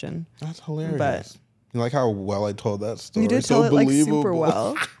paying attention. That's hilarious. But You like how well I told that story? You did tell it like super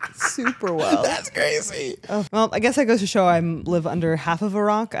well. Super well. That's crazy. Oh, well, I guess that goes to show I live under half of a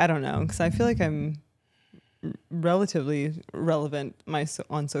rock. I don't know, because I feel like I'm relatively relevant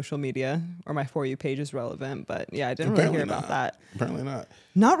on social media, or my For You page is relevant, but yeah, I didn't really hear about that. Apparently not.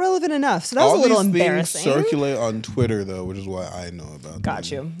 Not relevant enough. So that was a little embarrassing. Things circulate on Twitter though, which is why I know about Got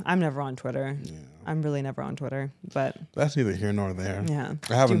them. you. I'm never on Twitter. Yeah. I'm really never on Twitter, but that's neither here nor there. Yeah.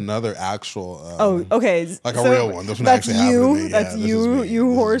 I have another actual. Okay. Like a real one. This one actually happened to me. That's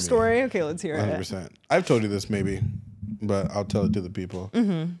you horror story. Okay, let's hear 100%. I've told you this maybe, but I'll tell it to the people.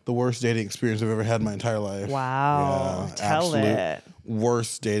 Mm-hmm. The worst dating experience I've ever had in my entire life. Wow. Yeah, tell it.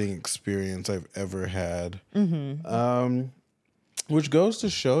 Worst dating experience I've ever had. Mm-hmm. Which goes to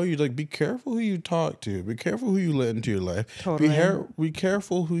show you, like, be careful who you talk to. Be careful who you let into your life. Totally. Be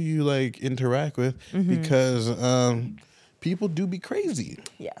careful who you, like, interact with, because people do be crazy.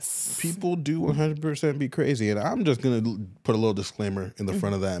 Yes. People do 100% be crazy. And I'm just going to put a little disclaimer in the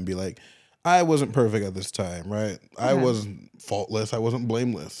front of that and be like, I wasn't perfect at this time, right? Okay. I wasn't faultless. I wasn't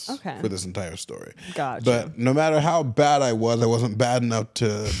blameless for this entire story. Gotcha. But no matter how bad I wasn't bad enough to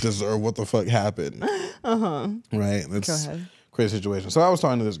deserve what the fuck happened. Right? Go ahead. Crazy situation. So I was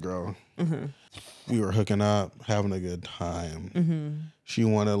talking to this girl. We were hooking up, having a good time. She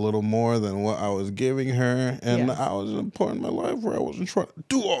wanted a little more than what I was giving her, and I was in a point in my life where I wasn't trying to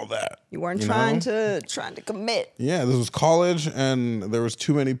do all that. You weren't trying to commit. Yeah, this was college, and there was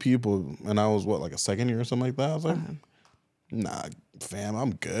too many people, and I was like a second year or something like that. I was like, nah, fam,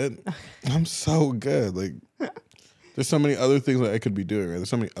 I'm good. I'm so good. Like, there's so many other things that I could be doing. Right? There's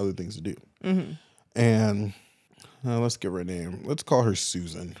so many other things to do, and. Let's give her a name. Let's call her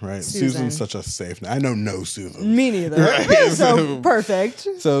Susan, right? Susan's such a safe name. I know no Susan. Me neither. Right? So perfect.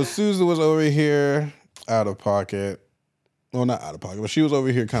 So Susan was over here out of pocket. Well, not out of pocket, but she was over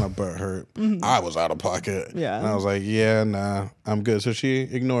here kind of butthurt. I was out of pocket. Yeah. And I was like, yeah, nah, I'm good. So she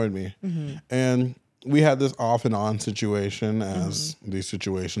ignored me. And we had this off and on situation as these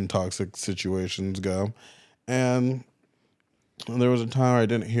toxic situations go. And there was a time I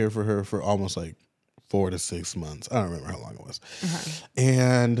didn't hear from her for almost like 4 to 6 months. I don't remember how long it was.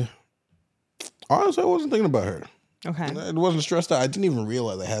 And honestly, I wasn't thinking about her. Okay. I wasn't stressed out. I didn't even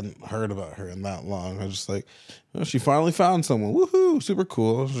realize I hadn't heard about her in that long. I was just like, she finally found someone. Woohoo, super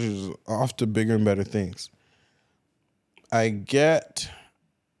cool. She's off to bigger and better things. I get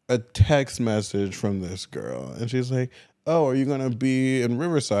a text message from this girl, and she's like, oh, are you going to be in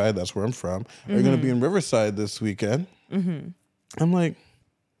Riverside? That's where I'm from. Are you going to be in Riverside this weekend? I'm like,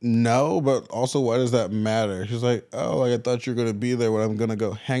 no, but also why does that matter? She's like, oh, like I thought you were going to be there when I'm going to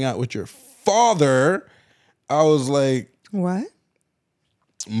go hang out with your father. I was like, what?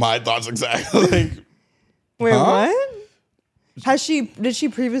 My thoughts exactly. Like, wait, what? Did she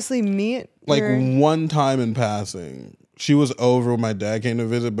previously meet? Like one time in passing. She was over when my dad came to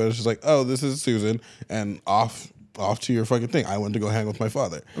visit, but she's like, oh, this is Susan, and off to your fucking thing. I went to go hang with my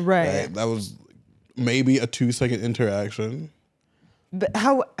father. Right? That was maybe a 2-second interaction. But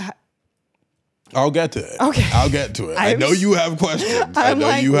how I'll get to it. Okay. I'll get to it. I know you have questions. I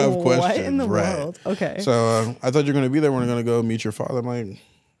know you have questions. What in the world? Okay. So I thought you're going to be there when I'm going to go meet your father. I'm like,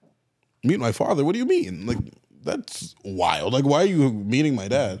 meet my father? What do you mean? Like, that's wild. Like, why are you meeting my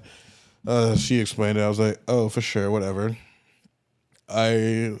dad? She explained it. I was like, oh, for sure, whatever.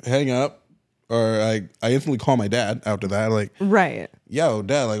 I hang up. Or I instantly call my dad after that, like, right, yo,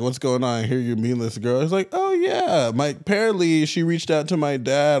 dad, like, what's going on? I hear you're meeting this girl. He's like, oh yeah, apparently she reached out to my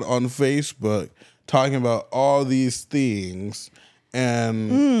dad on Facebook talking about all these things,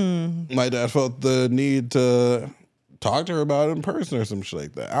 and my dad felt the need to talk to her about it in person or some shit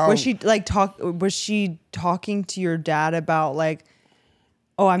like that. Was she talking to your dad about like,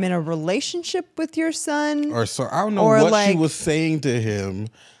 oh, I'm in a relationship with your son, or so I don't know what she was saying to him.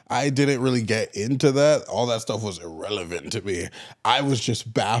 I didn't really get into that. All that stuff was irrelevant to me. I was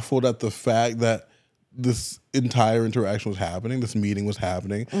just baffled at the fact that this entire interaction was happening. This meeting was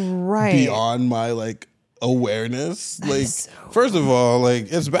happening. Right. Beyond my, like, awareness. Like, first of all, like,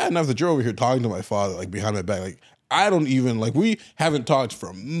 it's bad enough that you're over here talking to my father, like, behind my back. Like, I don't even, like, we haven't talked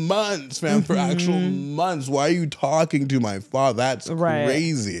for months, fam, for actual months. Why are you talking to my father? That's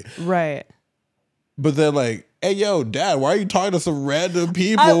crazy. Right. But then, like, hey, yo, dad, why are you talking to some random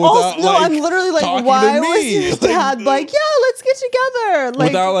people I'm literally like, why was your dad like, yeah, let's get together?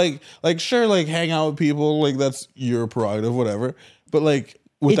 Like, without sure, like, hang out with people, like, that's your prerogative, whatever. But like,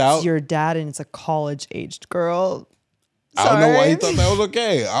 without it's your dad and it's a college-aged girl. Sorry. I don't know why he thought that was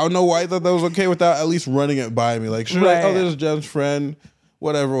okay. I don't know why he thought that was okay without at least running it by me. Like, sure, like, oh, this is Jem's friend.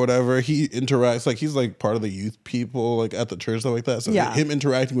 whatever. He interacts like he's like part of the youth people like at the church, stuff like that. So him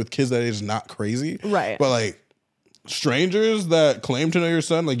interacting with kids that age is not crazy. Right. But like strangers that claim to know your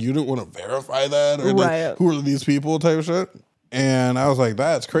son, like you don't want to verify that or like who are these people type of shit. And I was like,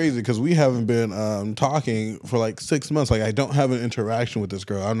 that's crazy because we haven't been talking for like 6 months. Like I don't have an interaction with this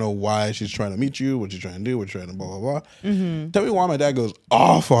girl. I don't know why she's trying to meet you, what she's trying to do, what she's trying to blah, blah, blah. Mm-hmm. Tell me why my dad goes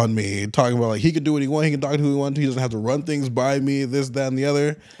off on me, talking about like he can do what he wants, he can talk to who he wants, he doesn't have to run things by me, this, that, and the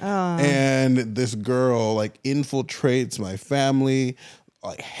other. And this girl like infiltrates my family,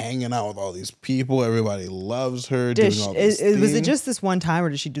 like hanging out with all these people. Everybody loves her. Doing all these things. Was it just this one time,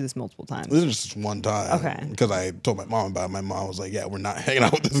 or did she do this multiple times? This is just one time. Okay. Because I told my mom about it. My mom was like, "Yeah, we're not hanging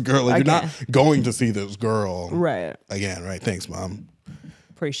out with this girl. Like, you're not going to see this girl, right? Again, right? Thanks, mom.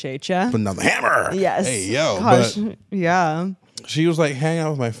 Appreciate you. Put another hammer. Yes. Hey, yo. Gosh, but yeah. She was like hanging out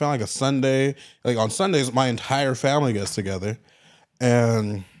with my family like a Sunday. Like on Sundays, my entire family gets together,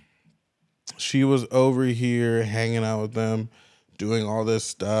 and she was over here hanging out with them, doing all this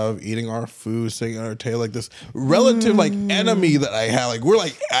stuff, eating our food, sitting on our table, like this relative like enemy that I had. Like we're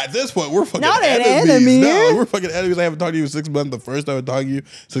like at this point we're fucking not enemies. An enemy. No, we're fucking enemies. I haven't talked to you in 6 months. The first time I talked to you,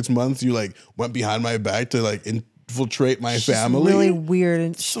 6 months, you like went behind my back to like infiltrate my family. Really weird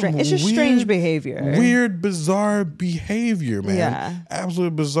and strange. It's just strange behavior. Weird, bizarre behavior, man. Yeah.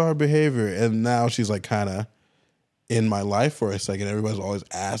 Absolute bizarre behavior. And now she's like kind of in my life for a second. Everybody's always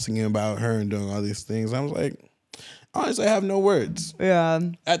asking about her and doing all these things. I was like, honestly, I have no words. Yeah.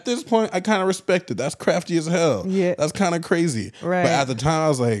 At this point, I kind of respect it. That's crafty as hell. Yeah. That's kind of crazy. Right. But at the time, I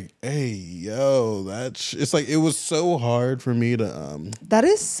was like, hey, yo, it's like, it was so hard for me to, that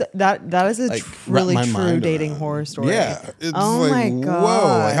is a like, really wrap my true mind dating around. horror story. Yeah. It's oh like, my whoa,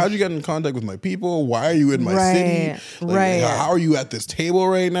 god. like, how'd you get in contact with my people? Why are you in my city? Like, right. How are you at this table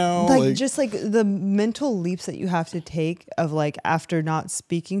right now? Like just like the mental leaps that you have to take of like after not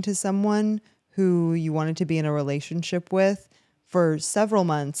speaking to someone who you wanted to be in a relationship with for several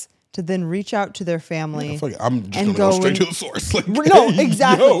months to then reach out to their family. Yeah, I'm just gonna go straight to the source. Like, no,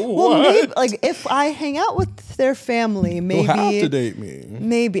 exactly. Yo, well, maybe, like if I hang out with their family, maybe you'll have to date me.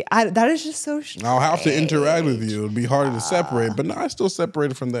 Maybe that is just so strange. I'll have to interact with you. It'd be harder to separate, but no, I still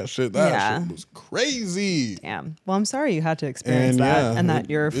separated from that shit. That shit was crazy. Damn. Well, I'm sorry you had to experience that, and that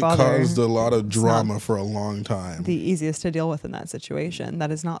your father caused a lot of drama for a long time. The easiest to deal with in that situation.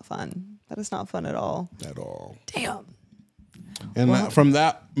 That is not fun. That is not fun at all. At all. Damn. And from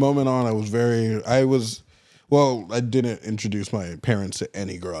that moment on, I didn't introduce my parents to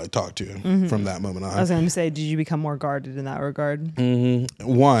any girl I talked to from that moment on. I was going to say, did you become more guarded in that regard? Mm-hmm.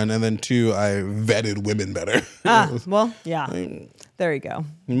 One, and then two, I vetted women better. Well, yeah. There you go.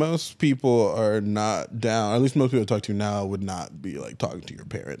 Most people are not down. At least most people I talk to now would not be like talking to your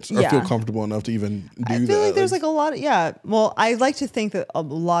parents or feel comfortable enough to even do that. I feel like there's like a lot of, well, I like to think that a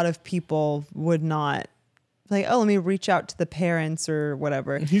lot of people would not like, oh, let me reach out to the parents or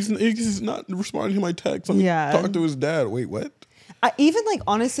whatever. He's not responding to my text. Talk to his dad. Wait, what? Even like,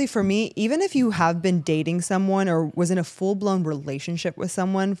 honestly, for me, even if you have been dating someone or was in a full-blown relationship with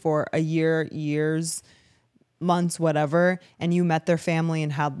someone for a year, years, months, whatever, and you met their family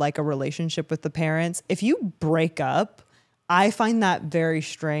and had like a relationship with the parents, if you break up, I find that very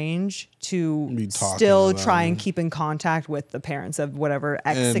strange to still try and keep in contact with the parents of whatever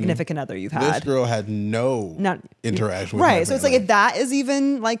significant other you've had. This girl had no interaction with right. So it's like if that is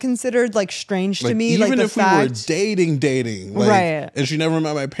even like considered like strange to me, even like if we were dating, like, right, and she never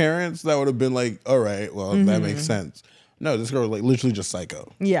met my parents, that would have been like, all right, well, that makes sense. No, this girl was like literally just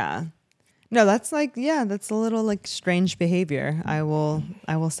psycho. Yeah. No, that's like, that's a little like strange behavior. I will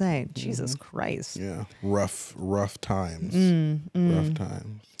say, Jesus Christ. Yeah. Rough times. Rough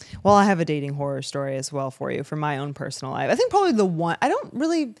times. Well, I have a dating horror story as well for you from my own personal life. I think probably the one, I never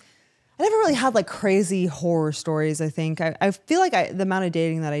really had like crazy horror stories. I think I feel like the amount of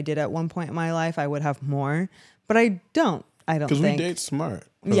dating that I did at one point in my life, I would have more, but I don't think. Because we date smart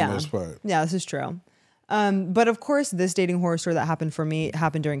for the most part. Yeah, this is true. But of course, this dating horror story that happened for me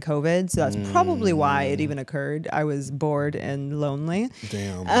happened during COVID. So that's probably why it even occurred. I was bored and lonely.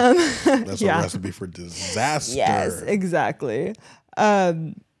 Damn. That's a recipe for disaster. Yes, exactly. But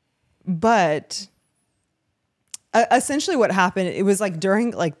essentially what happened, it was like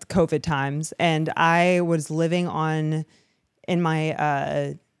during like COVID times, and I was living in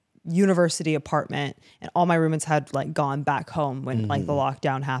my university apartment, and all my roommates had like gone back home when like the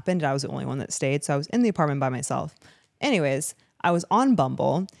lockdown happened, and I was the only one that stayed. So I was in the apartment by myself. Anyways, I was on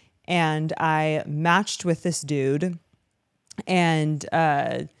Bumble and I matched with this dude, and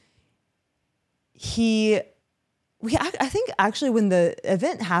he I think actually when the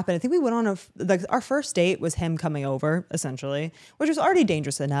event happened, I think we went on our first date was him coming over essentially, which was already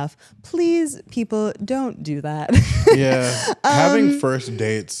dangerous enough. Please, people, don't do that. Yeah. Having first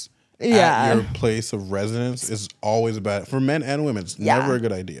dates at your place of residence is always bad for men and women. It's never a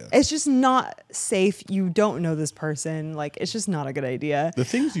good idea. It's just not safe. You don't know this person. Like, it's just not a good idea. The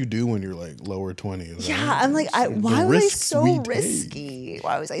things you do when you're like lower 20s. Yeah, I'm like, why was I so risky?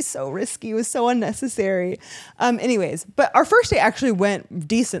 Why was I so risky? It was so unnecessary. Anyways, but our first date actually went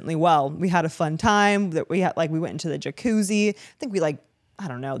decently well. We had a fun time. That we went into the jacuzzi. I think we I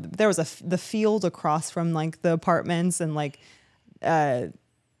don't know. There was the field across from like the apartments and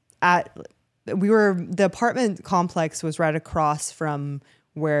the apartment complex was right across from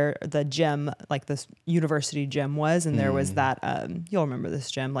where the gym, like this university gym was. And there was that, you'll remember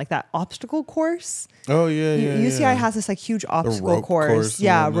this gym, like that obstacle course. Oh yeah. UCI has this like huge obstacle course.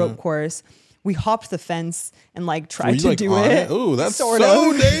 Yeah. Rope course. We hopped the fence and like tried to do it. Oh, that's so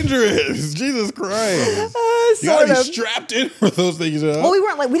dangerous. Jesus Christ. You gotta be strapped in for those things. Well, we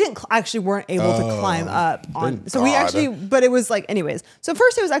weren't able to climb up on. So we actually, but it was like, anyways. So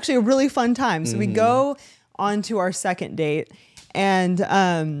first it was actually a really fun time. So we go on to our second date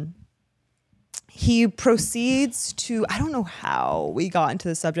and he proceeds to, I don't know how we got into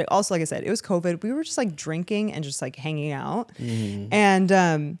the subject. Also, like I said, it was COVID. We were just like drinking and just like hanging out.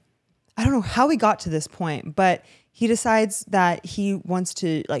 And, I don't know how we got to this point, but he decides that he wants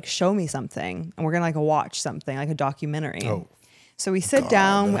to like show me something and we're going to like watch something like a documentary. Oh, so we sit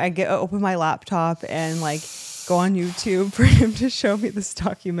down, I open my laptop and like go on YouTube for him to show me this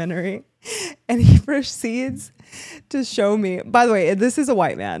documentary. And he proceeds to show me, by the way, this is a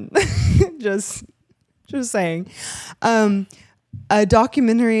white man, just saying, a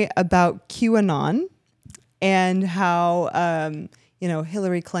documentary about QAnon and how,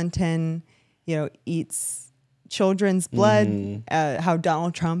 Hillary Clinton, eats children's blood, how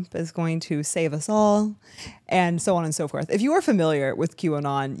Donald Trump is going to save us all, and so on and so forth. If you are familiar with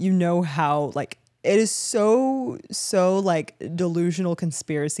QAnon, you know how like it is so like delusional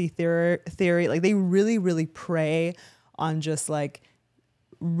conspiracy theory. Like they really, really prey on just like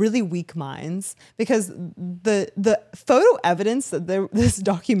really weak minds, because the photo evidence that this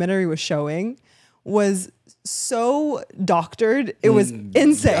documentary was showing was so doctored, it was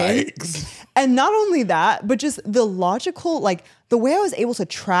insane. Yikes. And not only that, but just the logical, like the way I was able to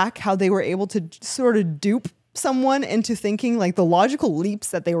track how they were able to sort of dupe someone into thinking, like the logical leaps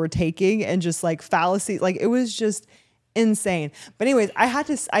that they were taking and just like fallacy, like it was just insane. But anyways, I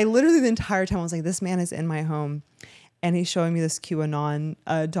literally the entire time I was like, this man is in my home and he's showing me this QAnon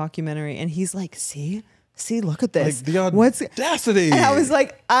documentary and he's like, see, look at this. Like the audacity. And I was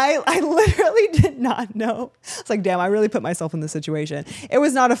like, I literally did not know. It's like, damn, I really put myself in this situation. It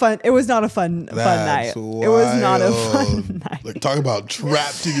was not a fun night. It was not a fun night. Like talk about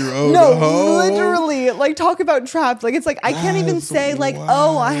trapped in your own home. Literally, like talk about trapped. Like it's like I can't even say like,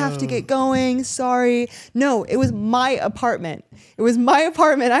 oh, I have to get going. Sorry. No, it was my apartment.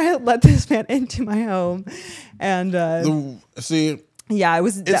 I had let this man into my home. And yeah, it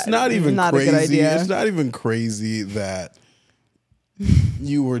was. It's not even crazy. A good idea. It's not even crazy that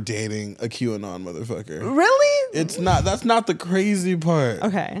you were dating a QAnon motherfucker. Really? It's not. That's not the crazy part.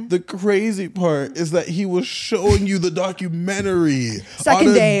 Okay. The crazy part is that he was showing you the documentary Second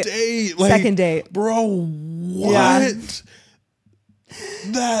on a date. Like, second date, bro. What? Yeah.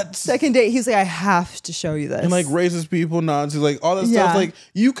 That's second date. He's like, I have to show you this. And like racist people, Nazis, like all that stuff. Like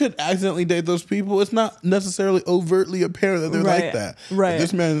you could accidentally date those people. It's not necessarily overtly apparent that they're like that. Right. But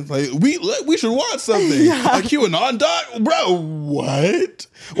this man's like, we should watch something. A QAnon doc, bro. What?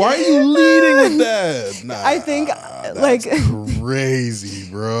 Why are you leading with that? Nah, I think that's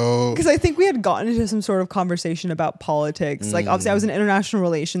crazy, bro. Because I think we had gotten into some sort of conversation about politics. Like obviously, I was an international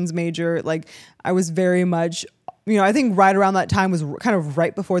relations major. Like I was very much. I think right around that time was kind of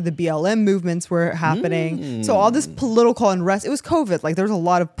right before the BLM movements were happening. So all this political unrest, it was COVID. Like there was a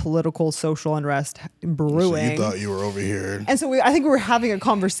lot of political, social unrest brewing. So you thought you were over here. And so I think we were having a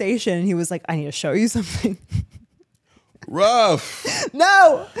conversation and he was like, I need to show you something. Rough.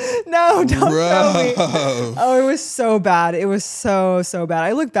 No, don't show me. Oh, it was so bad. It was so bad.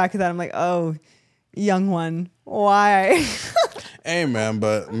 I look back at that. I'm like, oh, young one, why? Hey man,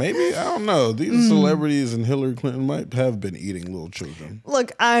 but maybe I don't know. These celebrities and Hillary Clinton might have been eating little children.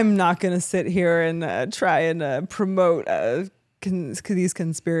 Look, I'm not gonna sit here and try and promote these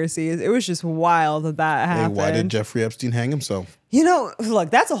conspiracies. It was just wild that happened. Hey, why did Jeffrey Epstein hang himself? Look,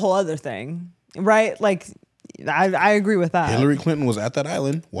 that's a whole other thing, right? Like, I agree with that. Hillary Clinton was at that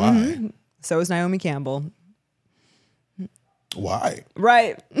island. Why? So was Naomi Campbell. Why?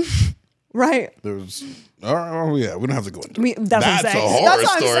 Right. Right. There's, oh yeah, we don't have to go into it. That's what I'm saying. That's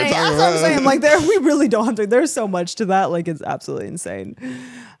what I'm saying. That's what I'm saying. Like we really don't have to. There's so much to that. Like it's absolutely insane.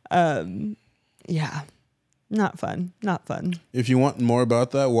 Yeah. Not fun. Not fun. If you want more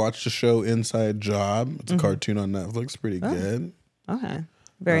about that, watch the show Inside Job. It's a cartoon on Netflix. Pretty good. Okay.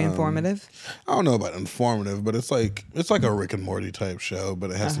 Very informative. I don't know about informative, but it's like a Rick and Morty type show,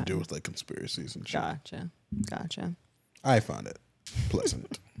 but it has to do with like conspiracies and shit. Gotcha. I found it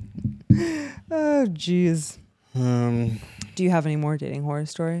pleasant. Oh, geez. Do you have any more dating horror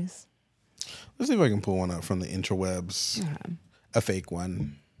stories? Let's see if I can pull one out from the interwebs. A fake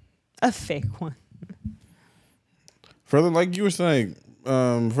one. A fake one. Further, like you were saying,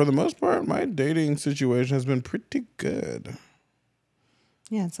 for the most part, my dating situation has been pretty good.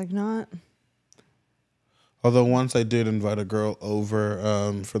 Yeah, it's like not. Although once I did invite a girl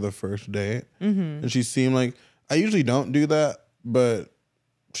over for the first date, and she seemed like, I usually don't do that, but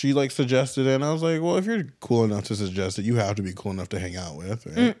she like suggested it, and I was like, well, if you're cool enough to suggest it, you have to be cool enough to hang out with,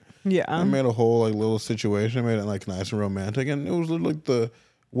 right? Yeah. I made a whole like little situation, made it like nice and romantic, and it was literally like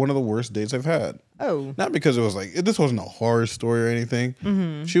one of the worst dates I've had. Oh. Not because it was like, this wasn't a horror story or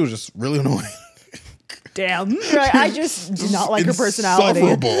anything. She was just really annoying. Damn. I just did not like her personality.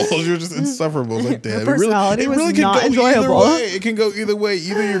 Insufferable. She was just insufferable. Like, damn. Her personality it was really can not go enjoyable. Either way. It can go either way.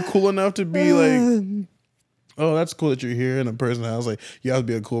 Either you're cool enough to be like, oh, that's cool that you're here, and the person I was like, you have to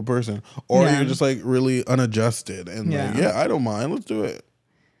be a cool person. Or you're just like really unadjusted and like, yeah, I don't mind. Let's do it.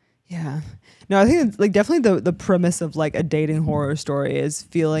 Yeah. No, I think it's like definitely the premise of like a dating horror story is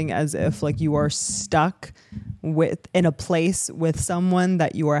feeling as if like you are stuck in a place with someone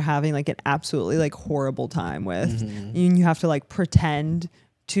that you are having like an absolutely like horrible time with. And you have to like pretend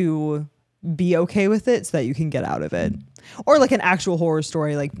to be okay with it so that you can get out of it. Or like an actual horror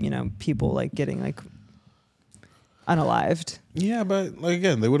story, like, you know, people like getting like unalived. Yeah, but like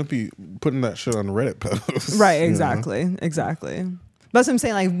again, they wouldn't be putting that shit on Reddit posts. Right, exactly. Exactly. That's what I'm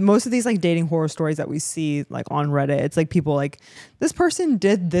saying. Like most of these like dating horror stories that we see like on Reddit, it's like people like, this person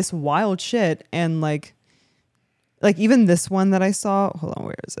did this wild shit, and like even this one that I saw, hold on,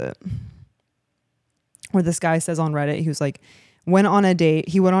 where is it? Where this guy says on Reddit, he was like, he went on a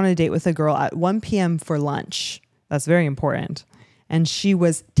date with a girl at 1 p.m. for lunch. That's very important. And she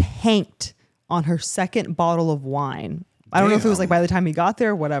was tanked on her second bottle of wine. I don't know if it was like by the time he got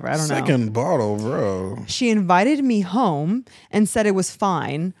there or whatever. I don't know. Second bottle, bro. She invited me home and said it was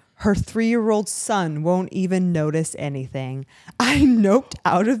fine. Her 3-year-old son won't even notice anything. I noped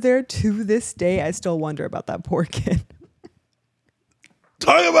out of there. To this day, I still wonder about that poor kid.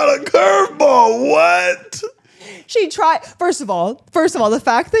 Talk about a curveball. What? She tried. First of all, the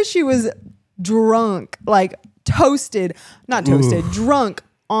fact that she was drunk, like drunk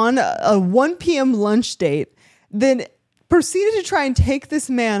on a 1 p.m. lunch date, then proceeded to try and take this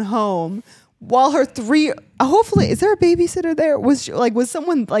man home while her hopefully, is there a babysitter there? Was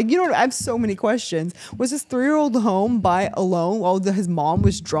someone like, you know, I have so many questions. Was this 3-year-old home alone while his mom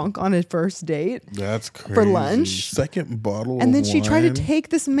was drunk on his first date? That's crazy. For lunch. Second bottle and then of she wine. tried to take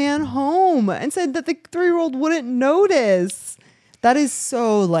this man home and said that the 3-year-old wouldn't notice. That is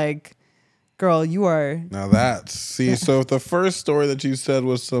so like, girl, you are. Now so if the first story that you said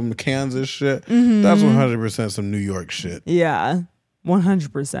was some Kansas shit, that's 100% some New York shit. Yeah,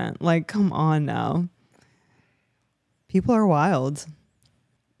 100%. Like, come on now. People are wild.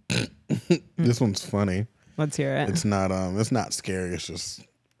 This one's funny. Let's hear it. It's not scary. It's just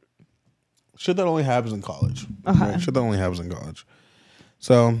shit that only happens in college. Okay. Right? Shit that only happens in college.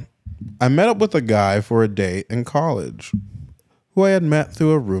 So I met up with a guy for a date in college who I had met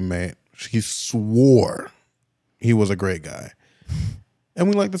through a roommate. He swore he was a great guy. And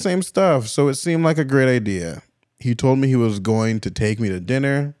we liked the same stuff, so it seemed like a great idea. He told me he was going to take me to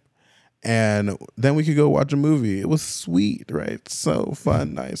dinner, and then we could go watch a movie. It was sweet, right? So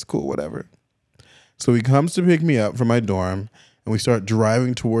fun, nice, cool, whatever. So he comes to pick me up from my dorm, and we start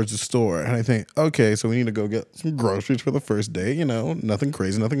driving towards the store. And I think, okay, so we need to go get some groceries for the first day. You know, nothing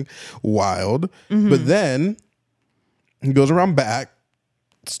crazy, nothing wild. But then he goes around back,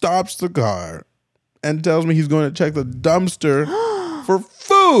 stops the car, and tells me he's going to check the dumpster for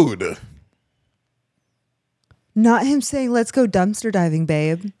food. Not him saying, let's go dumpster diving,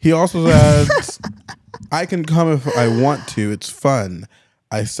 babe. He also says, I can come if I want to. It's fun.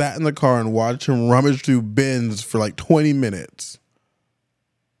 I sat in the car and watched him rummage through bins for like 20 minutes.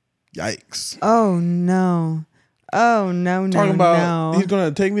 Yikes. Oh, no. Oh, no, no, Talking about he's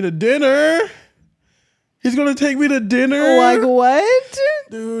going to take me to dinner. He's going to take me to dinner. Like what?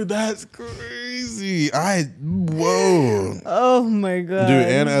 Dude, that's crazy. Whoa. Oh, my God. Dude,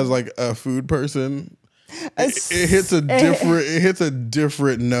 and as like a food person, it hits a different. It hits a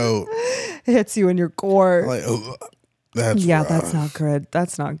different note. It hits you in your core. Like, that's yeah, rough. that's not good.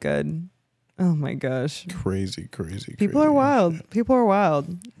 That's not good. Oh my gosh. Crazy. People are wild. People are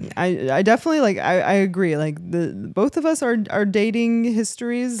wild. I definitely like. I agree. Like both of us are dating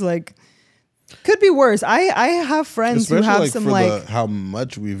histories like could be worse. I have friends Especially who have like some for like how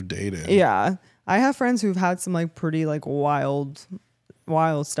much we've dated. Yeah, I have friends who've had some like pretty like wild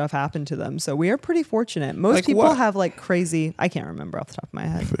stuff happen to them. So we are pretty fortunate. Most Like people what? have like crazy. I can't remember off the top of my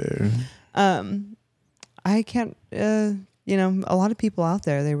head. Fair. I can't. You know, a lot of people out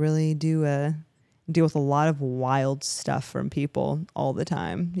there, they really do deal with a lot of wild stuff from people all the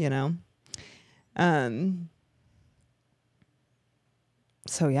time. You know.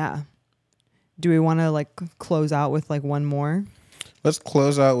 So yeah. Do we want to like close out with like one more? Let's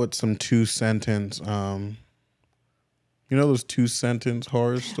close out with some 2-sentence. You know those 2-sentence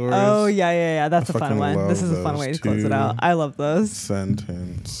horror stories? Oh yeah. That's a fun fucking one. This love is a fun way to those close it out. I love those.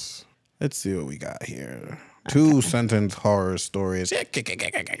 Sentence. Let's see what we got here. 2-sentence horror stories.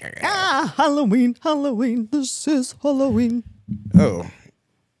 Halloween. This is Halloween. Oh,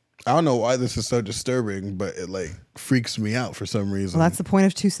 I don't know why this is so disturbing, but it like freaks me out for some reason. Well, that's the point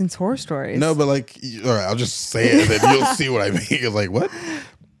of 2-cents horror stories. No, but like, all right, I'll just say it, and then you'll see what I mean. It's like, what?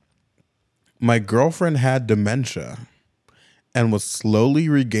 My girlfriend had dementia and was slowly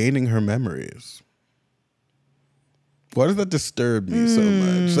regaining her memories. Why does that disturb me so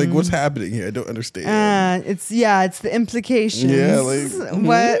much? Like, what's happening here? I don't understand. It's the implications. Yeah, like what?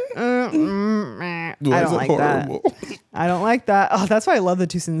 why I don't is it like horrible? that. I don't like that. Oh, that's why I love the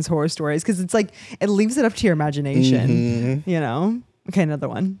 2-cents horror stories because it's like it leaves it up to your imagination. Mm-hmm. You know. Okay, another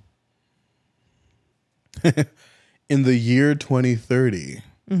one. In the year 2030,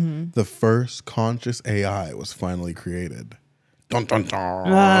 the first conscious AI was finally created. Dun, dun,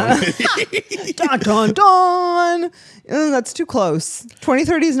 dun. Dun dun dun. That's too close.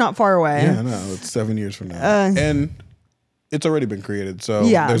 2030 is not far away. Yeah, no, it's 7 years from now. And it's already been created, so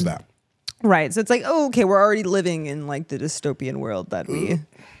Yeah. there's that. Right. So it's like, oh, okay, we're already living in like the dystopian world that we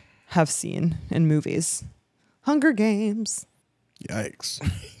have seen in movies. Hunger Games. Yikes.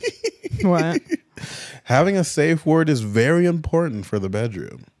 What? Having a safe word is very important for the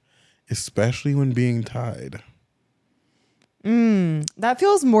bedroom, especially when being tied. That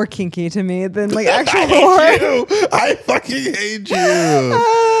feels more kinky to me than like actual horror. I fucking hate you.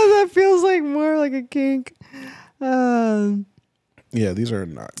 That feels like more like a kink. Yeah, these are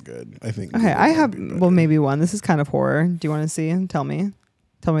not good. I think. Okay, I have maybe one. This is kind of horror. Do you want to see? Tell me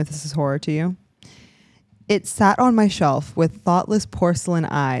if this is horror to you. It sat on my shelf with thoughtless porcelain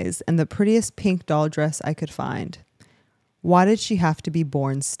eyes and the prettiest pink doll dress I could find. Why did she have to be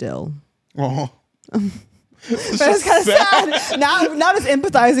born still? Oh. But it's kind of sad. Not as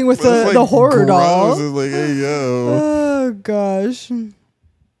empathizing with the horror doll. It's like, hey, yo. Oh gosh.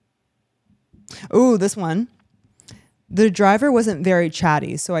 Ooh, this one. The driver wasn't very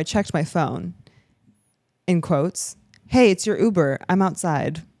chatty, so I checked my phone. In quotes. Hey, it's your Uber. I'm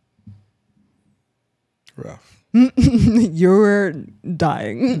outside. Rough. You're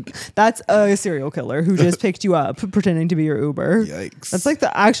dying. That's a serial killer who just picked you up pretending to be your Uber. Yikes. That's like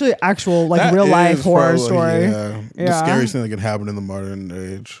the actual like That real life is horror probably, story. Yeah, the Yeah. scariest thing that can happen in the modern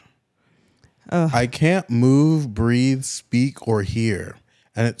age. I can't move, breathe, speak, or hear.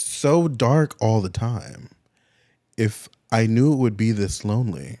 And it's so dark all the time. If I knew it would be this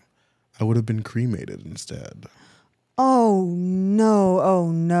lonely, I would have been cremated instead. Oh no.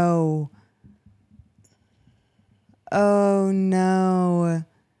 Oh no. Oh no.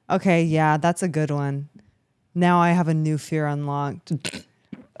 Okay, yeah, that's a good one. Now I have a new fear unlocked.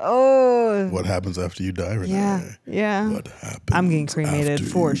 Oh. What happens after you die, Renee? Yeah. What happens? I'm getting cremated after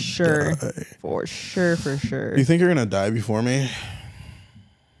for you sure. die? For sure. You think you're gonna die before me?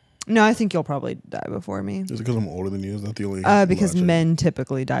 No, I think you'll probably die before me. Is it because I'm older than you? Is that the only? Because logic? men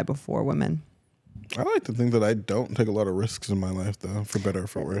typically die before women. I like to think that I don't take a lot of risks in my life, though, for better or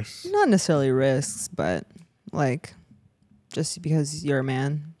for worse. Not necessarily risks, but like just because you're a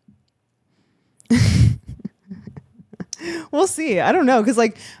man. We'll see. I don't know because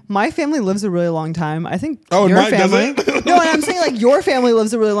like my family lives a really long time. I think your family. No, I'm saying like your family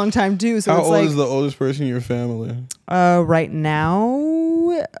lives a really long time too. So how it's old like is the oldest person in your family? right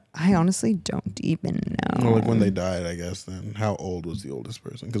now, I honestly don't even know. Or like when they died, I guess. Then how old was the oldest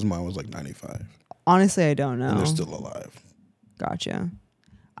person? Because mine was like 95. Honestly, I don't know. And they're still alive. Gotcha.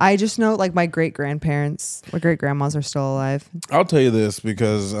 I just know like my great grandparents, my great grandmas are still alive. I'll tell you this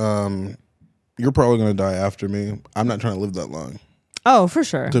because you're probably gonna die after me. I'm not trying to live that long. Oh, for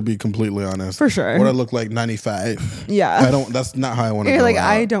sure. To be completely honest, For sure. What I look like 95. Yeah. I don't. That's not how I want to. You're go like out.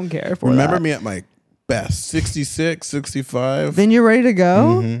 I don't care for Remember that. me at my best. 66, 65. Then you're ready to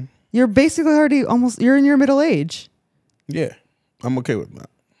go. Mm-hmm. You're basically already you're in your middle age. Yeah, I'm okay with that.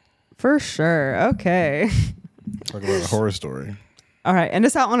 For sure. Okay. Talk about a horror story. All right. End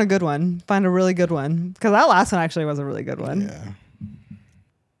us out on a good one. Find a really good one. Because that last one actually was a really good one. Yeah.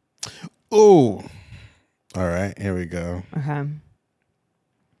 Oh. All right. Here we go. Okay.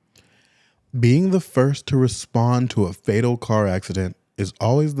 Being the first to respond to a fatal car accident is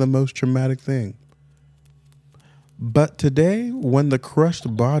always the most traumatic thing. But today, when the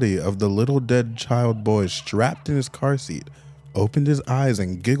crushed body of the little dead child boy strapped in his car seat opened his eyes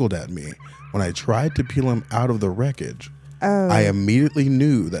and giggled at me when I tried to peel him out of the wreckage, I immediately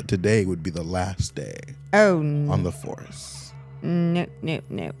knew that today would be the last day on the force. Nope.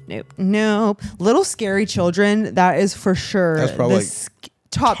 Little scary children, that is for sure. That's probably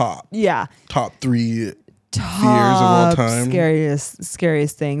top. Yeah. Top 3 fears of all time.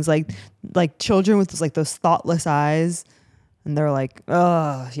 Scariest things. Like children with those thoughtless eyes. And they're like,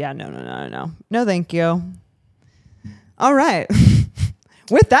 oh, yeah, no. No, thank you. All right.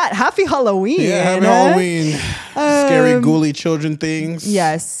 With that, happy Halloween. Yeah, happy Halloween. Scary, ghouly children things.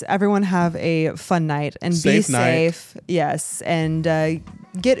 Yes. Everyone have a fun night and be safe. Yes. And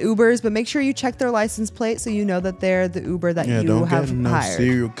get Ubers, but make sure you check their license plate so you know that they're the Uber that you don't have get no hired.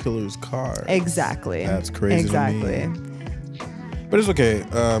 Serial killer's car. Exactly. That's crazy to me. But it's okay.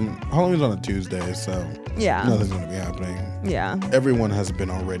 Halloween's on a Tuesday, so nothing's going to be happening. Yeah. Everyone has been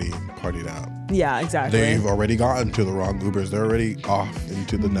already partied out. Yeah, exactly. They've already gotten to the wrong Ubers. They're already off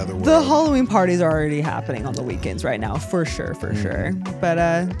into the netherworld. The Halloween parties are already happening on the weekends right now, for sure.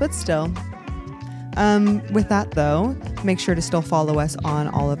 But still. With that though, make sure to still follow us on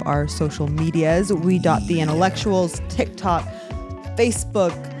all of our social medias. The Intellectuals, TikTok,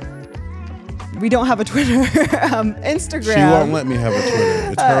 Facebook. We don't have a Twitter, Instagram. She won't let me have a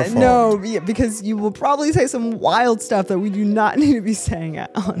Twitter. It's her fault. No, because you will probably say some wild stuff that we do not need to be saying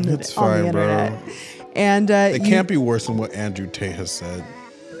on the internet. Bro. And it can't be worse than what Andrew Tate has said.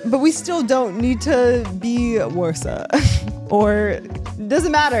 But we still don't need to be worse. Or it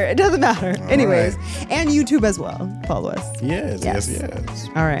doesn't matter. It doesn't matter. All Anyways, right. and YouTube as well. Follow us. Yes.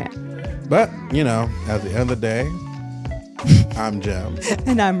 All right. But, at the end of the day, I'm Jem.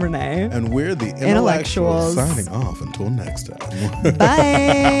 And I'm Renee. And we're the Intellectuals. Signing off until next time.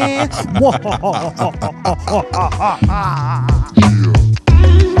 Bye.